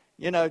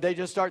 You know, they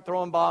just start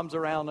throwing bombs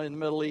around in the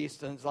Middle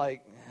East and it's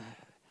like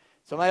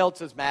somebody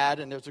else is mad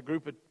and there's a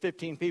group of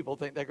 15 people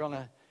think they're going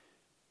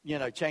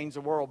to, change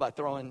the world by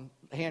throwing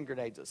hand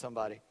grenades at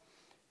somebody.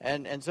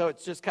 And so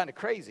it's just kind of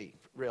crazy,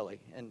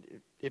 really. And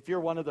if you're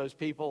one of those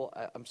people,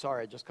 I'm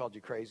sorry, I just called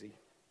you crazy.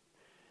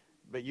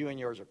 But you and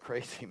yours are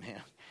crazy,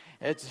 man.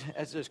 It's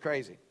just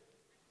crazy.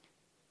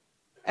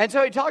 And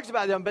so he talks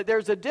about them, but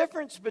there's a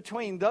difference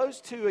between those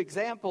two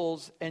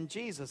examples and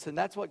Jesus, and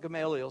that's what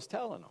Gamaliel's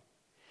telling them.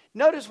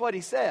 Notice what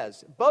he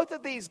says. Both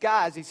of these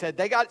guys, he said,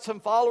 they got some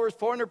followers.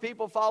 400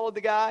 people followed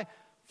the guy.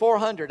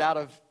 400 out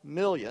of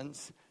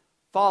millions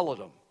followed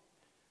him.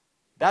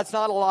 That's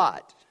not a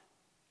lot.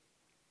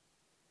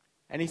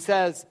 And he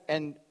says,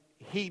 and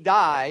he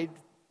died.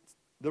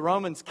 The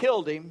Romans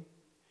killed him.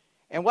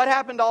 And what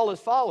happened to all his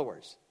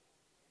followers?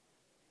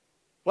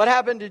 What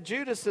happened to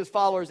Judas's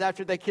followers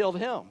after they killed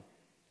him?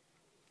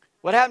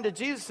 What happened to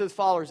Jesus'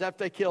 followers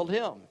after they killed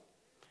him?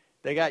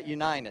 They got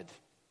united.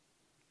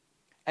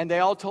 And they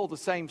all told the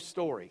same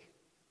story.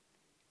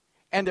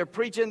 And they're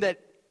preaching that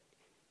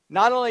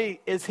not only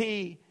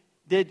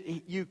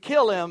did you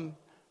kill him,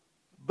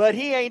 but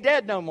he ain't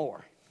dead no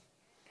more.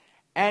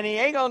 And he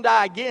ain't going to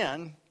die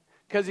again.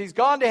 Because he's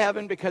gone to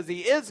heaven, because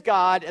he is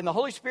God, and the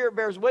Holy Spirit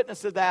bears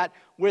witness of that.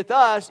 With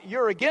us,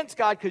 you're against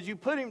God because you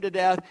put him to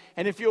death.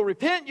 And if you'll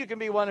repent, you can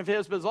be one of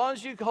his. But as long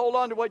as you hold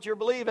on to what you're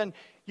believing,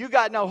 you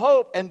got no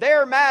hope. And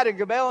they're mad, and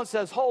Gamaliel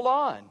says, hold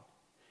on.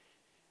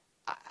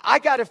 I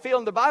got a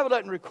feeling the Bible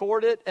doesn't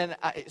record it, and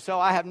so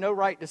I have no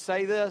right to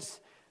say this.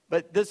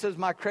 but this is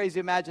my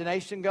crazy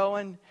imagination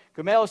going.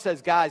 Gamaliel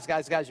says, guys,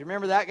 you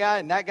remember that guy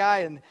and that guy?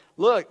 And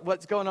look,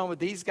 what's going on with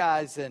these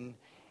guys? And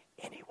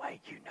anyway,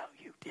 you know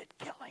you did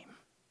kill him.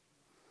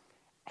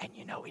 And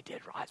you know he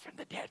did rise from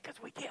the dead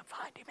because we can't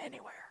find him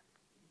anywhere.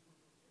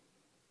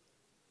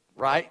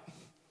 Right?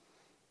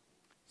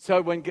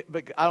 So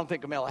but I don't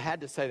think Gamaliel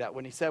had to say that.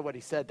 When he said what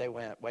he said, they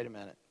went, wait a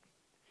minute.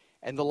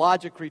 And the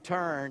logic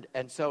returned,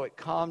 and so it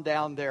calmed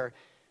down their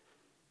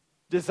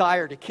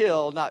desire to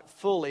kill, not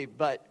fully,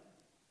 but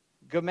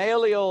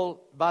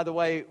Gamaliel, by the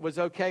way, was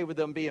okay with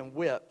them being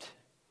whipped.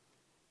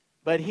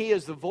 But he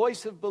is the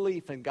voice of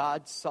belief in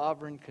God's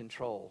sovereign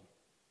control.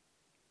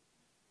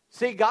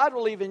 See, God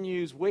will even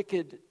use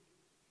wicked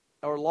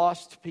or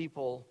lost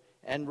people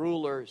and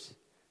rulers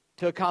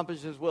to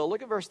accomplish His will.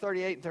 Look at verse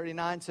 38 and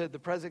 39. It said, the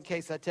present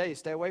case, I tell you,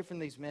 stay away from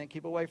these men,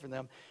 keep away from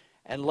them,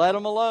 and let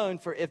them alone.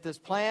 For if this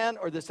plan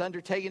or this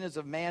undertaking is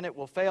of man, it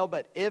will fail.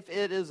 But if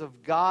it is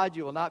of God,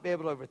 you will not be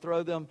able to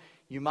overthrow them.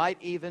 You might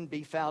even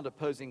be found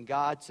opposing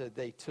God. So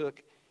they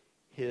took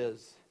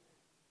His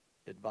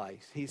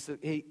advice.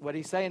 What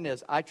he's saying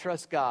is, I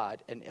trust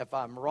God, and if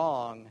I'm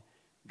wrong,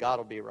 God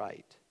will be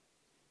right.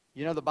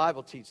 You know, the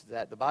Bible teaches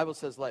that. The Bible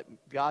says, let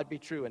God be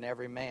true and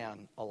every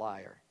man a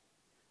liar.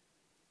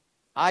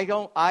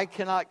 I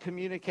cannot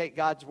communicate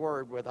God's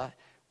word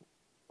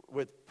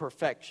with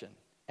perfection,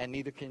 and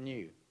neither can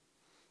you.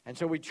 And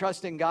so we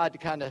trust in God to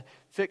kind of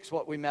fix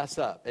what we mess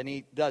up, and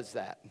He does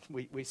that.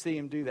 We see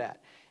Him do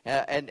that.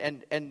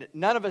 And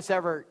none of us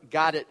ever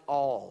got it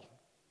all.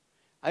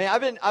 I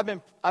mean,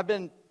 I've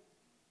been.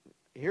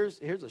 Here's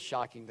a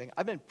shocking thing.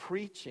 I've been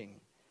preaching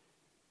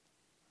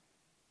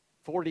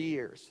 40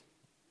 years.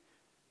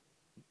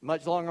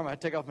 Much longer. I'm going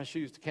to take off my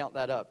shoes to count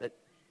that up. At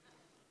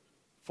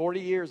 40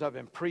 years I've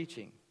been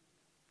preaching.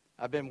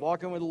 I've been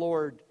walking with the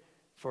Lord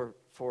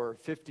for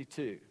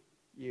 52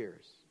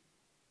 years.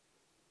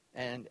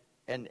 And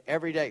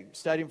every day,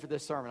 studying for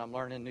this sermon, I'm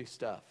learning new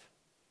stuff.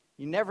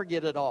 You never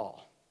get it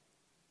all.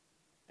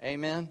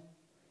 Amen?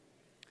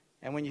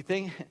 And when you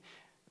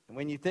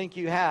think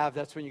you have,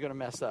 that's when you're going to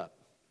mess up.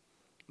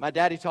 My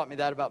daddy taught me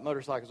that about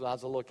motorcycles when I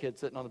was a little kid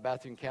sitting on the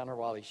bathroom counter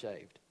while he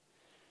shaved.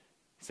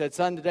 He said,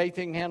 son, today you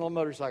think you can handle a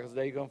motorcycle,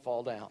 today you're going to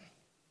fall down.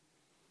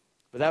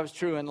 But that was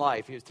true in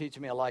life. He was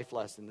teaching me a life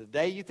lesson. The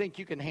day you think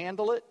you can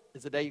handle it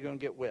is the day you're going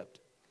to get whipped.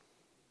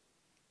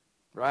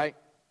 Right?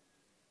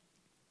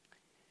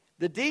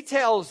 The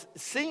details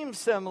seem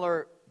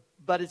similar,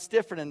 but it's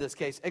different in this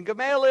case. And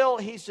Gamaliel,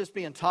 he's just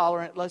being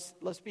tolerant.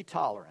 Let's be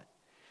tolerant.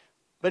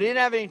 But he didn't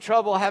have any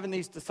trouble having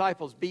these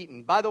disciples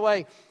beaten. By the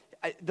way,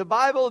 the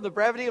Bible and the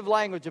brevity of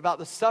language about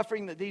the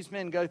suffering that these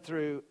men go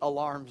through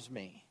alarms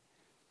me.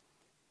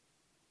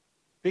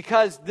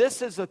 Because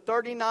this is a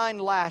 39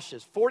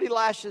 lashes. 40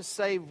 lashes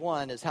save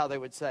one is how they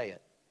would say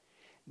it.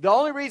 The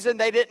only reason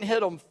they didn't hit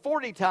them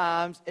 40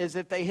 times is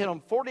if they hit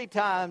them 40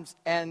 times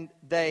and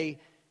they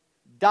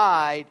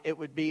died, it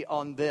would be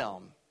on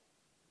them.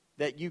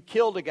 That you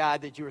killed a guy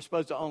that you were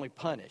supposed to only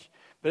punish.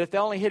 But if they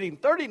only hit him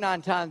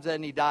 39 times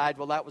and he died,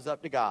 well, that was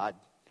up to God.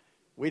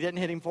 We didn't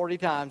hit him 40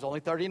 times,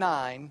 only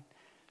 39.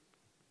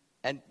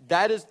 And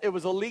it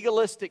was a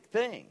legalistic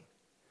thing.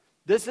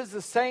 This is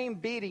the same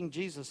beating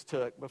Jesus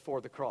took before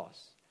the cross.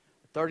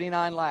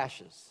 39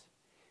 lashes.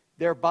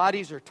 Their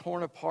bodies are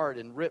torn apart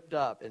and ripped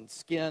up and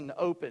skin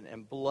open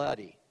and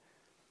bloody.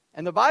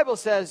 And the Bible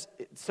says,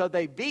 so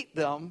they beat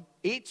them,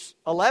 each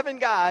 11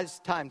 guys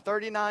times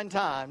 39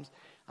 times.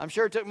 I'm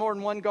sure it took more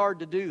than one guard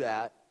to do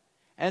that.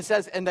 And it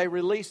says, and they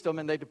released them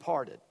and they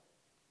departed.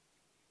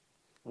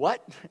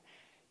 What?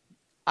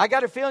 I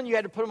got a feeling you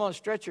had to put them on a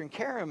stretcher and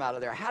carry them out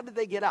of there. How did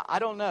they get out? I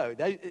don't know.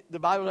 The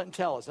Bible doesn't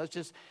tell us.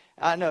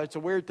 I know it's a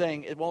weird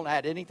thing. It won't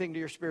add anything to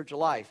your spiritual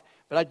life.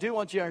 But I do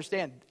want you to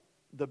understand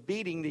the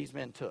beating these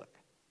men took.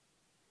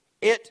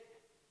 It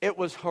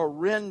was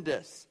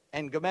horrendous.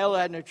 And Gamaliel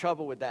had no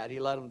trouble with that. He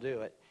let them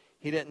do it.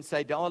 He didn't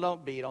say,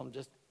 don't beat them.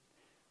 Just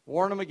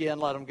warn them again,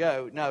 let them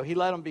go. No, he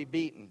let them be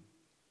beaten.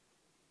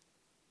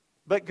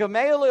 But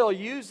Gamaliel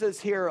uses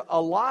here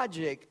a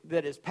logic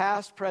that is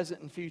past,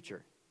 present, and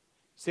future.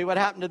 See what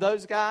happened to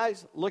those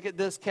guys? Look at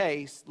this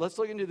case. Let's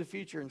look into the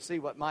future and see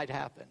what might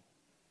happen.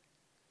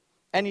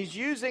 And he's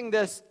using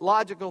this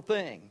logical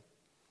thing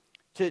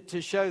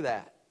to show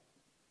that.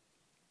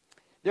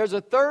 There's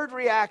a third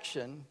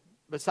reaction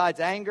besides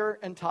anger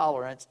and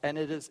tolerance, and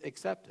it is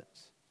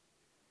acceptance.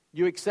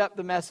 You accept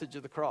the message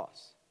of the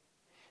cross.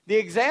 The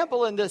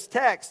example in this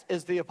text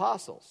is the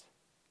apostles.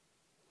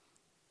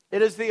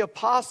 It is the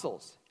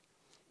apostles.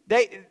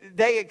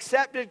 They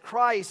accepted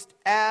Christ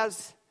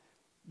as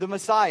the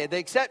Messiah. They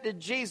accepted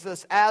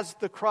Jesus as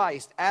the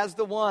Christ, as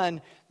the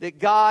one that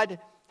God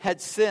had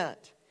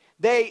sent.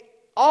 They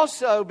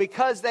also,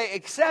 because they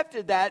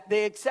accepted that,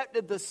 they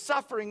accepted the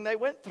suffering they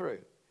went through.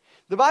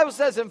 The Bible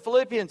says in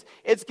Philippians,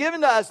 it's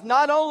given to us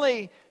not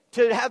only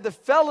to have the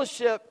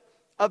fellowship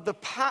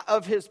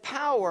of His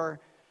power,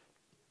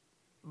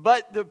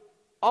 but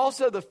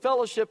also the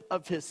fellowship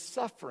of His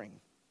suffering.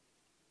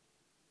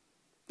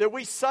 That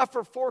we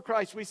suffer for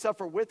Christ, we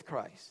suffer with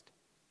Christ.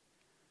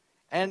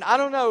 And I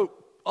don't know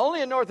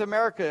only in North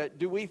America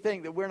do we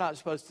think that we're not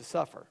supposed to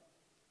suffer.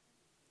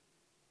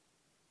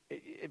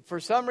 For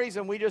some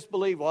reason, we just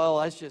believe, well,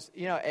 that's just,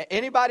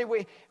 anybody,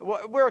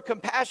 we're a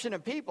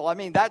compassionate people. I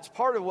mean, that's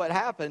part of what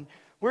happened.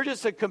 We're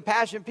just a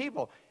compassionate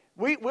people.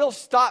 We'll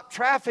stop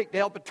traffic to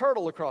help a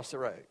turtle across the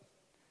road.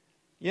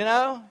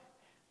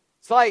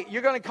 It's like,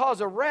 you're going to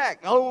cause a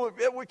wreck. Oh,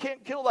 we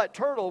can't kill that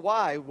turtle.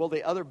 Why? Will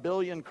the other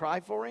billion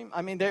cry for him?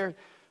 I mean, there are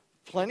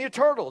plenty of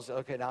turtles.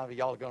 Okay, now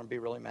y'all are going to be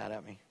really mad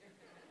at me.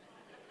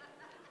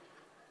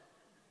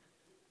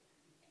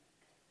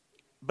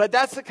 But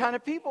that's the kind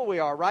of people we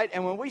are, right?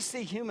 And when we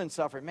see human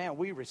suffering, man,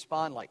 we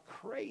respond like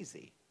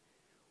crazy.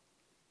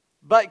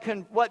 But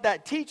what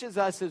that teaches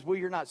us is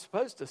you're not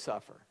supposed to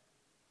suffer.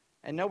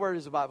 And nowhere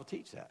does the Bible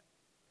teach that.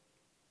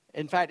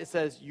 In fact, it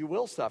says you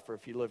will suffer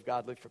if you live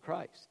godly for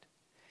Christ.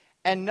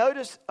 And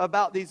notice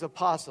about these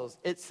apostles,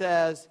 it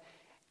says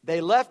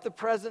they left the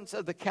presence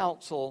of the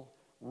council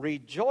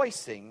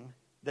rejoicing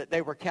that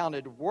they were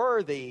counted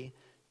worthy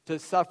to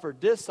suffer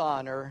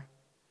dishonor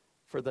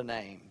for the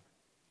name.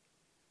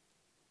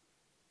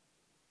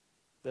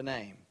 The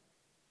name.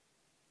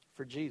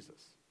 For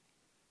Jesus.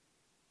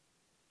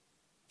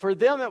 For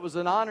them, it was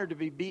an honor to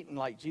be beaten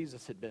like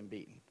Jesus had been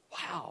beaten.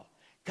 Wow.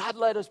 God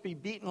let us be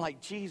beaten like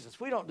Jesus.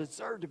 We don't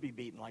deserve to be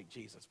beaten like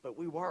Jesus, but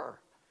we were.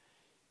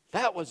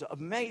 That was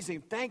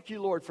amazing. Thank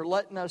you, Lord, for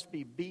letting us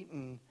be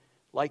beaten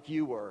like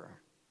you were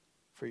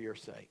for your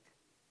sake.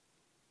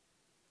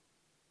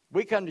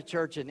 We come to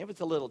church and it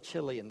was a little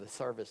chilly in the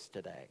service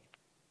today.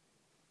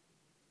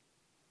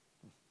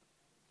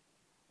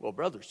 Well,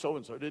 brother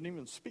so-and-so didn't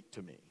even speak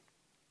to me.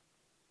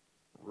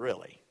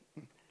 Really?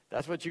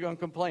 That's what you're going to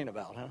complain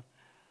about, huh?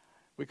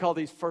 We call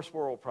these first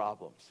world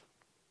problems.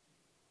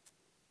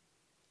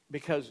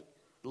 Because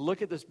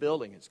look at this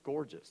building. It's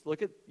gorgeous.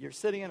 You're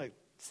sitting in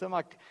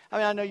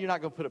I know you're not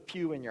going to put a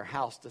pew in your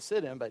house to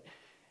sit in, but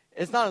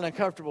it's not an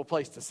uncomfortable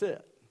place to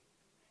sit.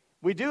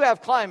 We do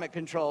have climate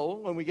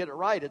control. When we get it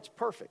right, it's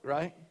perfect,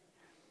 right?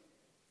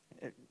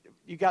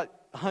 You got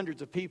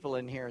hundreds of people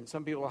in here, and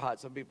some people are hot,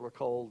 some people are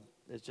cold.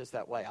 It's just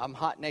that way. I'm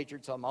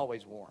hot-natured, so I'm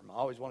always warm. I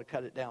always want to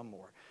cut it down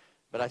more.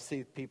 But I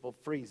see people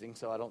freezing,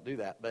 so I don't do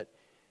that. But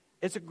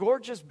it's a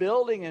gorgeous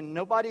building, and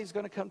nobody's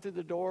going to come through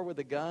the door with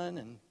a gun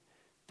and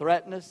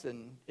threaten us.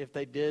 And if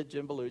they did,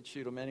 Jim Ballou would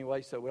shoot them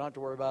anyway, so we don't have to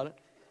worry about it.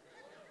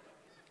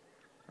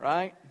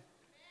 Right?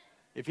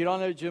 If you don't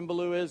know who Jim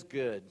Ballou is,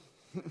 good.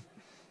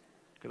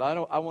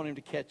 Because I want him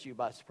to catch you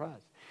by surprise.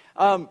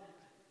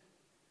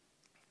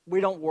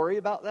 We don't worry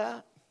about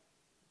that.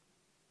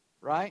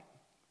 Right?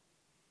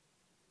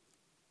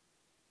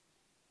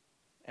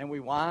 And we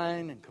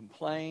whine and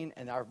complain,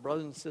 and our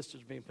brothers and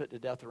sisters are being put to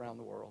death around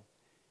the world.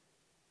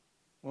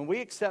 When we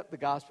accept the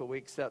gospel, we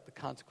accept the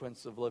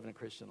consequences of living a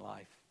Christian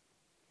life.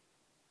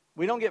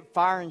 We don't get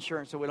fire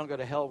insurance so we don't go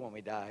to hell when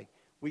we die.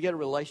 We get a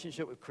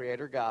relationship with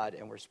Creator God,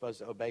 and we're supposed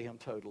to obey Him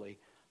totally,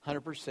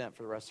 100%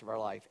 for the rest of our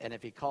life. And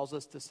if He calls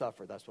us to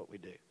suffer, that's what we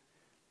do.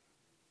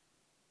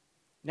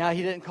 Now,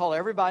 He didn't call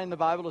everybody in the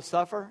Bible to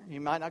suffer. He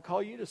might not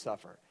call you to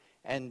suffer.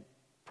 And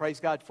praise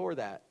God for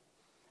that.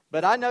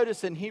 But I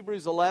notice in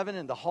Hebrews 11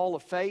 in the Hall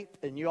of Faith,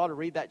 and you ought to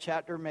read that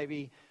chapter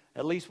maybe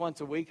at least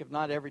once a week, if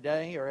not every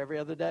day or every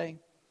other day.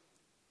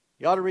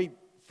 You ought to read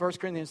 1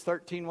 Corinthians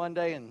 13 one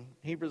day and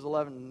Hebrews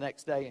 11 the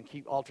next day and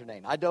keep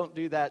alternating. I don't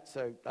do that,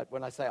 so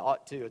when I say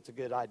ought to, it's a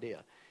good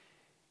idea.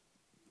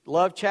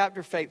 Love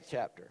chapter, faith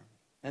chapter.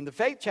 And the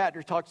faith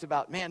chapter talks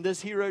about, man,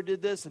 this hero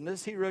did this, and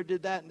this hero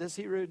did that, and this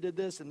hero did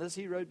this, and this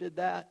hero did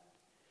that.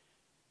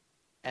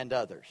 And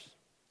others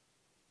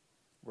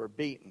were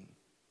beaten,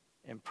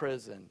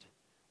 imprisoned,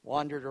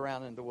 wandered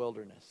around in the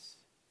wilderness,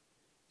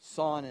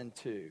 sawn in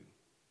two,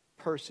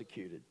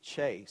 persecuted,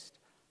 chased,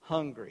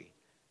 hungry,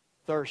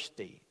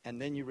 thirsty. And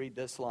then you read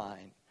this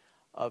line,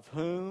 of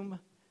whom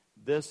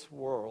this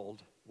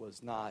world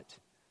was not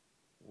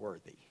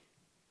worthy.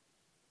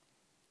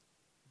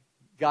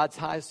 God's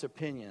highest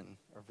opinion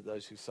are for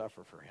those who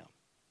suffer for Him.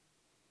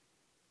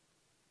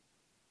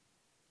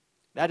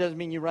 That doesn't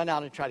mean you run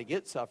out and try to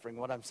get suffering.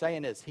 What I'm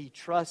saying is He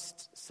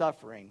trusts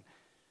suffering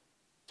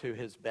to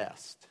His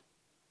best.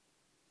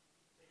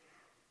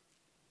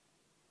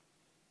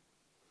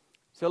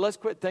 So let's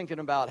quit thinking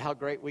about how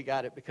great we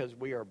got it because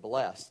we are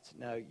blessed.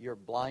 No, you're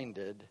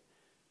blinded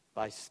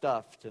by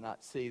stuff to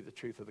not see the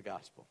truth of the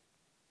gospel.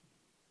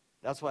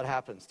 That's what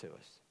happens to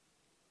us.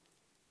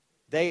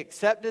 They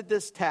accepted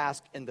this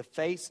task in the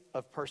face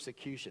of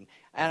persecution.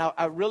 And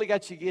I really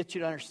got to get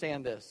you to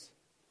understand this.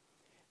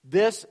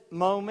 This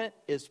moment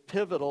is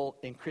pivotal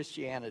in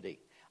Christianity.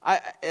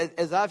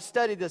 As I've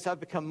studied this,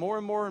 I've become more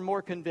and more and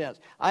more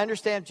convinced. I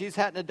understand Jesus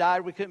hadn't have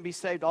died, we couldn't be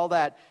saved, all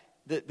that.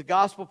 The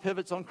gospel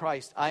pivots on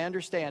Christ. I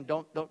understand.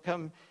 Don't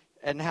come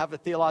and have a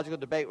theological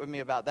debate with me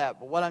about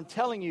that. But what I'm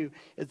telling you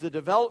is the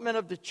development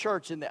of the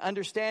church and the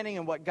understanding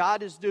and what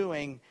God is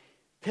doing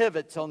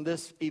pivots on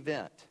this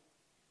event.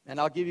 And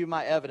I'll give you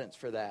my evidence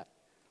for that.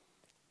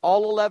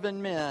 All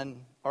 11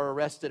 men are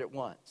arrested at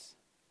once.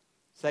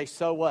 Say,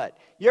 so what?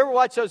 You ever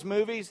watch those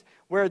movies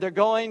where they're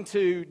going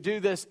to do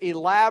this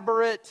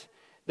elaborate,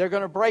 They're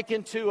going to break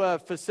into a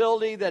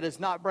facility that is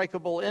not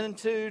breakable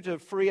into to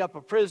free up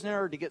a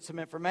prisoner or to get some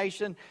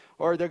information.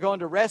 Or they're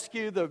going to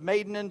rescue the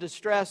maiden in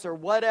distress or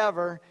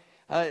whatever.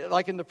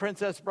 Like in The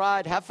Princess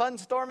Bride, have fun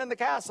storming the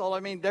castle.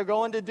 I mean, they're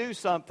going to do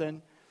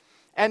something.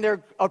 And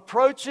they're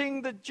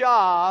approaching the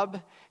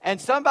job. And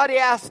somebody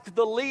asks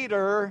the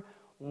leader,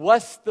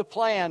 what's the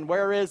plan?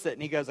 Where is it?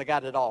 And he goes, I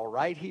got it all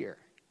right here.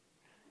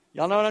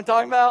 Y'all know what I'm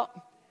talking about?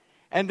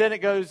 And then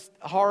it goes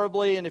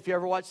horribly. And if you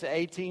ever watched the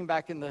A-Team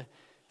back in the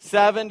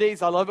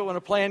 70s, I love it when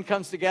a plan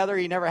comes together.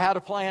 He never had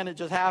a plan. It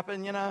just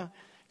happened, you know.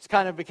 It's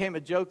kind of became a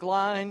joke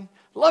line.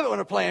 Love it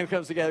when a plan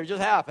comes together. It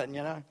just happened,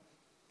 you know.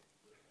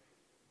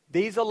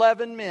 These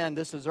 11 men,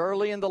 this is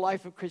early in the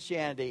life of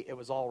Christianity. It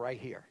was all right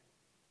here.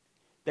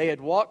 They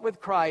had walked with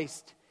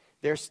Christ.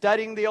 They're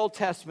studying the Old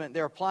Testament.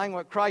 They're applying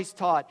what Christ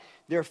taught.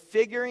 They're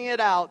figuring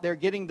it out. They're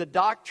getting the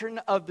doctrine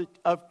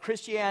of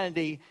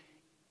Christianity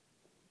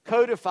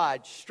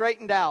codified,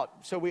 straightened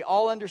out, so we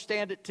all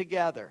understand it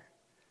together.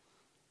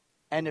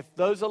 And if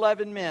those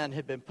 11 men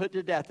had been put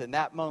to death in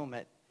that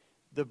moment,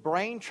 the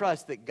brain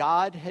trust that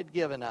God had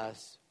given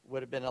us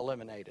would have been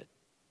eliminated.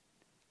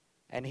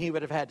 And he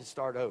would have had to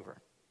start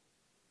over.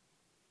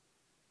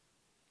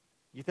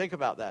 You think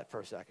about that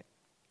for a second.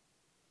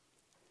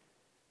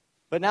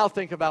 But now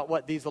think about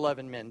what these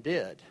 11 men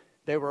did.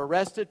 They were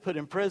arrested, put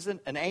in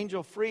prison, an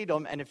angel freed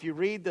them. And if you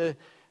read the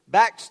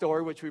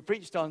backstory, which we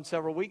preached on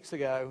several weeks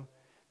ago,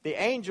 the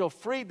angel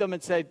freed them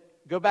and said,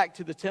 go back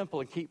to the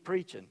temple and keep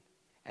preaching.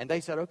 And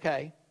they said,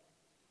 okay.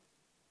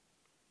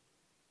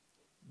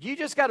 You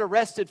just got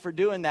arrested for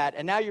doing that,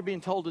 and now you're being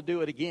told to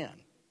do it again.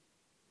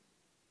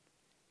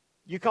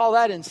 You call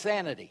that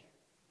insanity.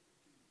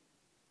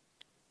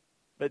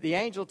 But the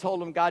angel told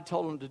them, God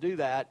told them to do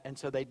that, and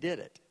so they did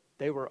it.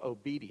 They were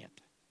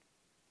obedient.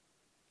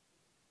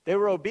 They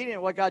were obedient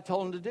to what God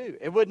told them to do.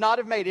 It would not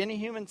have made any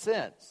human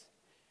sense.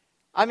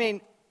 I mean,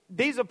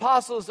 these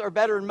apostles are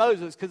better than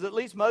Moses, because at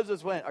least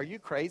Moses went, are you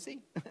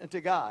crazy?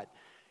 to God.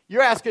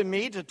 You're asking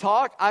me to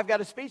talk? I've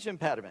got a speech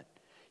impediment.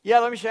 Yeah,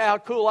 let me show you how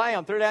cool I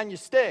am. Throw down your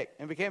stick.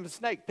 And became a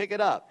snake. Pick it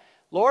up.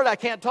 Lord, I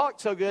can't talk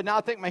so good. Now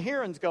I think my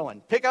hearing's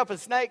going. Pick up a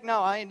snake? No,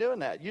 I ain't doing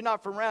that. You're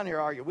not from around here,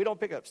 are you? We don't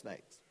pick up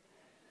snakes.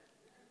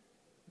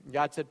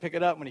 God said, pick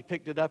it up. When he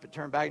picked it up, it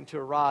turned back into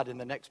a rod. And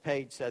the next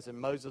page says, and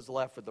Moses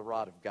left with the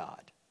rod of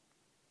God.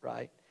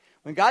 Right?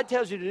 When God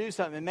tells you to do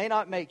something, it may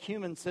not make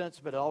human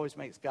sense, but it always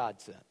makes God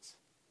sense.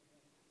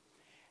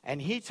 And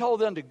he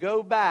told them to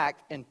go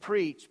back and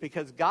preach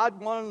because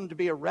God wanted them to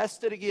be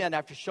arrested again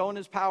after showing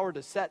his power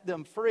to set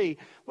them free,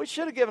 which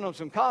should have given them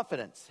some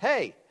confidence.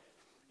 Hey,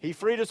 he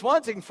freed us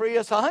once, he can free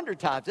us 100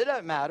 times. It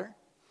doesn't matter.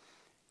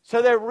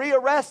 So they're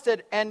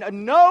rearrested, and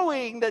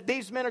knowing that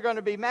these men are going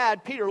to be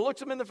mad, Peter looks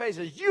them in the face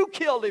and says, you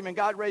killed him and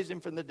God raised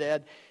him from the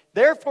dead.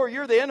 Therefore,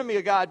 you're the enemy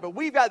of God, but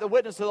we've got the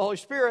witness of the Holy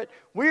Spirit.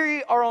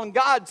 We are on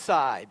God's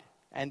side,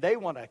 and they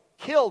want to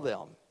kill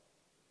them.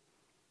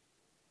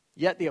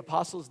 Yet the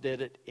apostles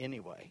did it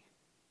anyway.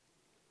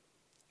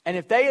 And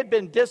if they had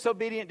been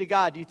disobedient to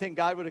God, do you think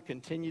God would have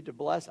continued to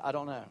bless? I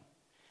don't know.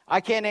 I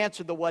can't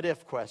answer the what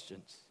if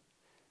questions.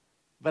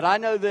 But I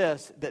know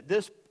this, that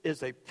this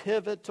is a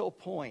pivotal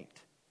point.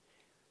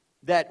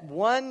 That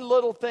one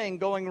little thing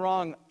going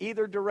wrong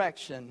either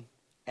direction,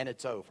 and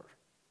it's over.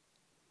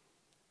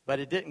 But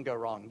it didn't go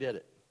wrong, did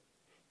it?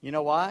 You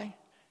know why?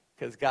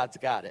 Because God's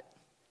got it.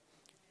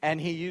 And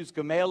he used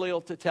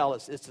Gamaliel to tell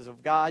us, this is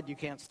of God, you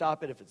can't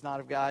stop it. If it's not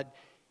of God,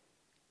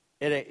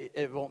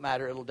 it won't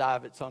matter. It'll die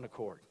of its own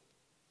accord.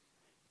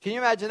 Can you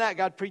imagine that?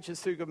 God preaches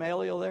through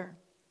Gamaliel there.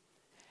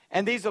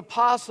 And these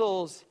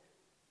apostles,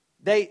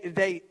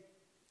 they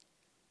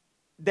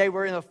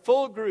were in a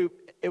full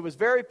group. It was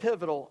very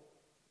pivotal,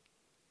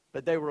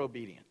 but they were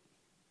obedient.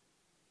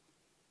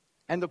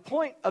 And the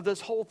point of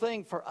this whole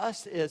thing for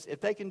us is,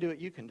 if they can do it,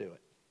 you can do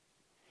it.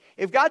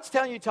 If God's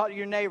telling you to talk to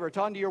your neighbor,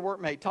 talk to your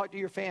workmate, talk to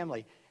your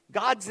family,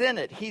 God's in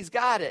it. He's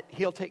got it.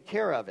 He'll take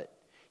care of it.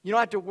 You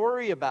don't have to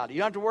worry about it. You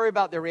don't have to worry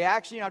about their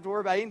reaction. You don't have to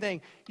worry about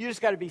anything. You just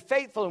got to be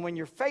faithful. And when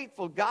you're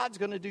faithful, God's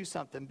going to do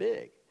something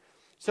big.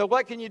 So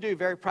what can you do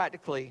very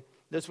practically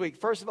this week?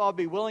 First of all,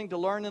 be willing to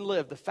learn and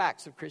live the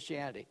facts of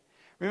Christianity.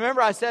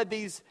 Remember I said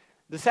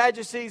the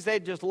Sadducees, they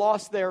just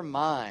lost their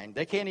mind.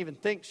 They can't even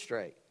think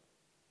straight.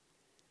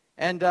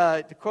 And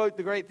to quote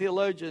the great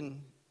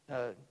theologian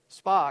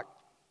Spock,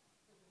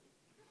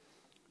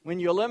 when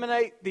you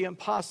eliminate the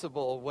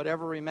impossible,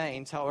 whatever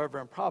remains, however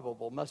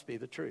improbable, must be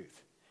the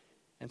truth.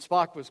 And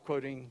Spock was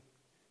quoting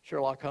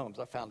Sherlock Holmes,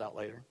 I found out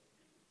later.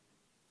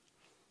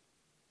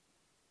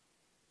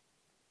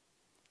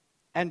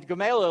 And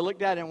Gamaliel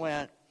looked at it and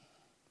went,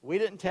 we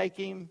didn't take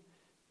him.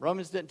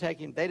 Romans didn't take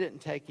him. They didn't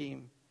take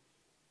him.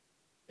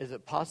 Is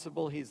it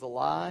possible he's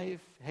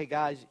alive? Hey,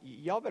 guys,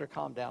 y'all better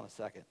calm down a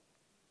second.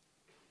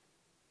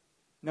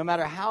 No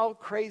matter how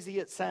crazy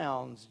it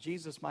sounds,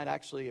 Jesus might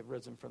actually have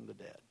risen from the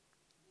dead.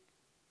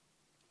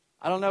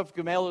 I don't know if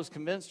Gamaliel was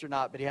convinced or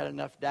not, but he had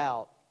enough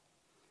doubt.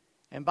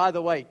 And by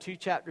the way, 2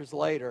 chapters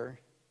later,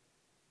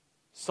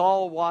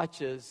 Saul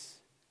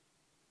watches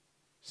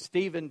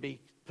Stephen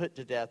be put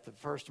to death, the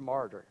first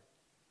martyr.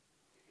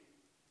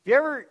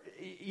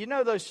 You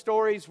know those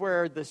stories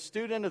where the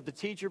student of the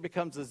teacher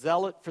becomes a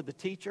zealot for the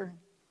teacher?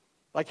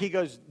 Like he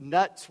goes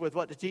nuts with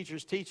what the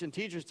teacher's teaching.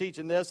 Teacher's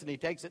teaching this and he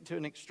takes it to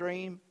an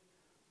extreme.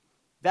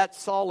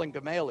 That's Saul and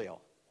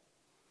Gamaliel.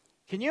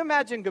 Can you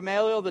imagine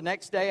Gamaliel the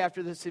next day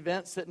after this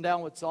event sitting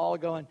down with Saul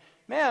going,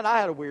 man, I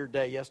had a weird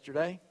day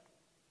yesterday.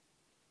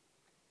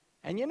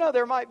 And you know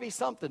there might be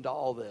something to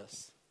all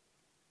this.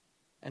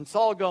 And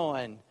Saul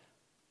going,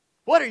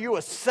 what, are you a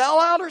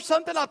sellout or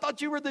something? I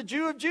thought you were the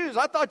Jew of Jews.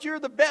 I thought you were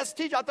the best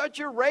teacher. I thought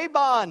you're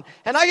Rabbon.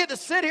 And I get to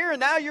sit here and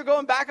now you're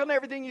going back on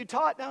everything you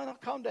taught. No,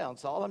 calm down,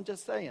 Saul. I'm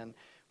just saying.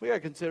 We got to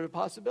consider a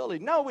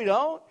possibility. No, we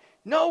don't.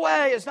 No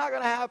way. It's not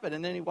going to happen.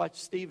 And then he watched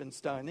Stephen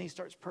stoned. And then he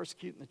starts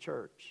persecuting the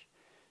church.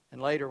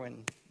 And later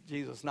when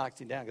Jesus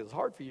knocks him down, because it's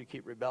hard for you to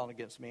keep rebelling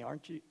against me,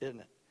 aren't you? Isn't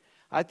it?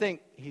 I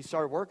think he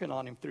started working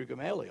on him through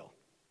Gamaliel.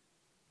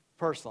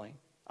 Personally,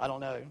 I don't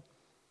know.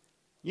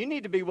 You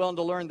need to be willing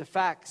to learn the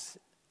facts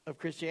of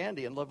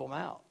Christianity and live them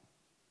out.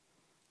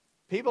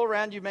 People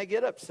around you may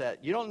get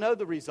upset. You don't know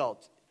the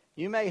results.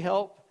 You may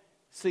help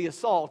see a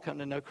Saul come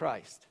to know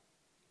Christ.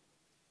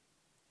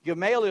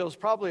 Gamaliel is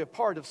probably a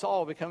part of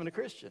Saul becoming a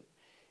Christian.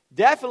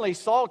 Definitely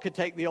Saul could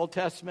take the Old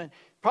Testament.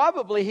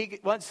 Probably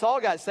once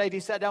Saul got saved, he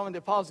sat down with the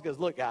apostles and goes,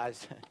 look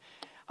guys,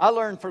 I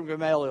learned from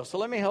Gamaliel, so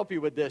let me help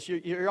you with this.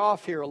 You're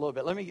off here a little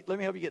bit. Let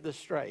me help you get this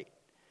straight.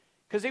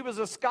 Because he was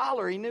a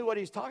scholar. He knew what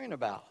he was talking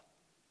about.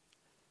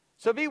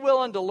 So be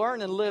willing to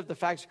learn and live the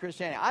facts of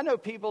Christianity. I know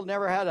people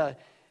never had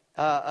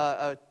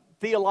a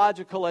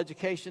theological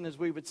education, as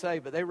we would say,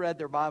 but they read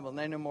their Bible and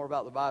they know more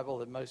about the Bible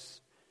than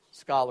most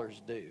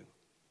scholars do.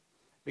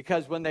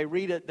 Because when they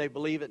read it, they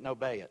believe it and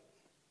obey it.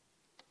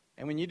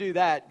 And when you do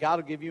that, God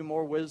will give you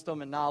more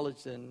wisdom and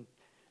knowledge than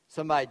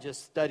somebody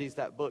just studies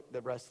that book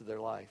the rest of their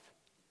life.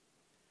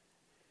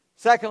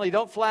 Secondly,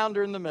 don't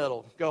flounder in the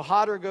middle. Go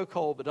hot or go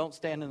cold, but don't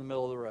stand in the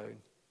middle of the road.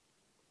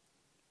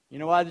 You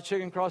know why the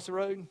chicken crossed the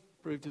road?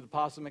 Proved to the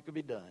possum it could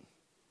be done.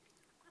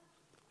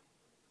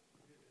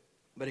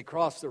 But he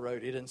crossed the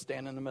road. He didn't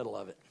stand in the middle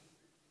of it.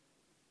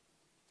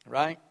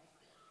 Right?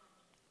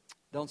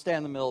 Don't stand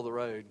in the middle of the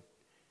road.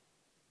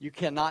 You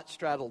cannot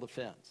straddle the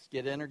fence.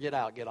 Get in or get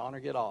out. Get on or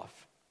get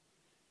off.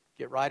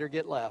 Get right or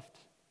get left.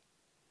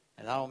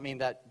 And I don't mean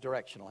that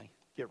directionally.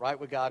 Get right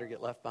with God or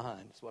get left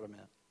behind. That's what I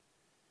meant.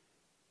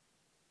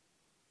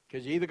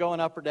 Because you're either going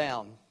up or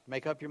down.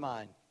 Make up your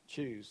mind.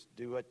 Choose.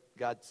 Do what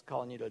God's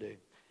calling you to do.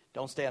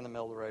 Don't stay in the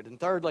middle of the road. And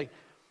thirdly,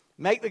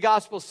 make the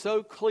gospel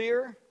so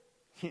clear,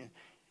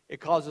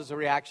 it causes a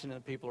reaction in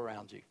the people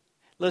around you.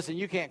 Listen,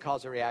 you can't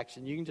cause a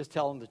reaction. You can just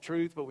tell them the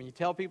truth. But when you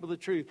tell people the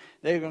truth,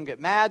 they're going to get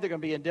mad, they're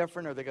going to be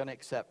indifferent, or they're going to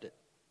accept it.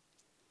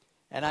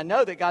 And I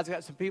know that God's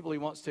got some people He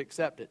wants to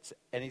accept it.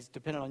 And He's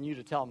dependent on you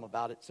to tell them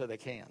about it so they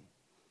can.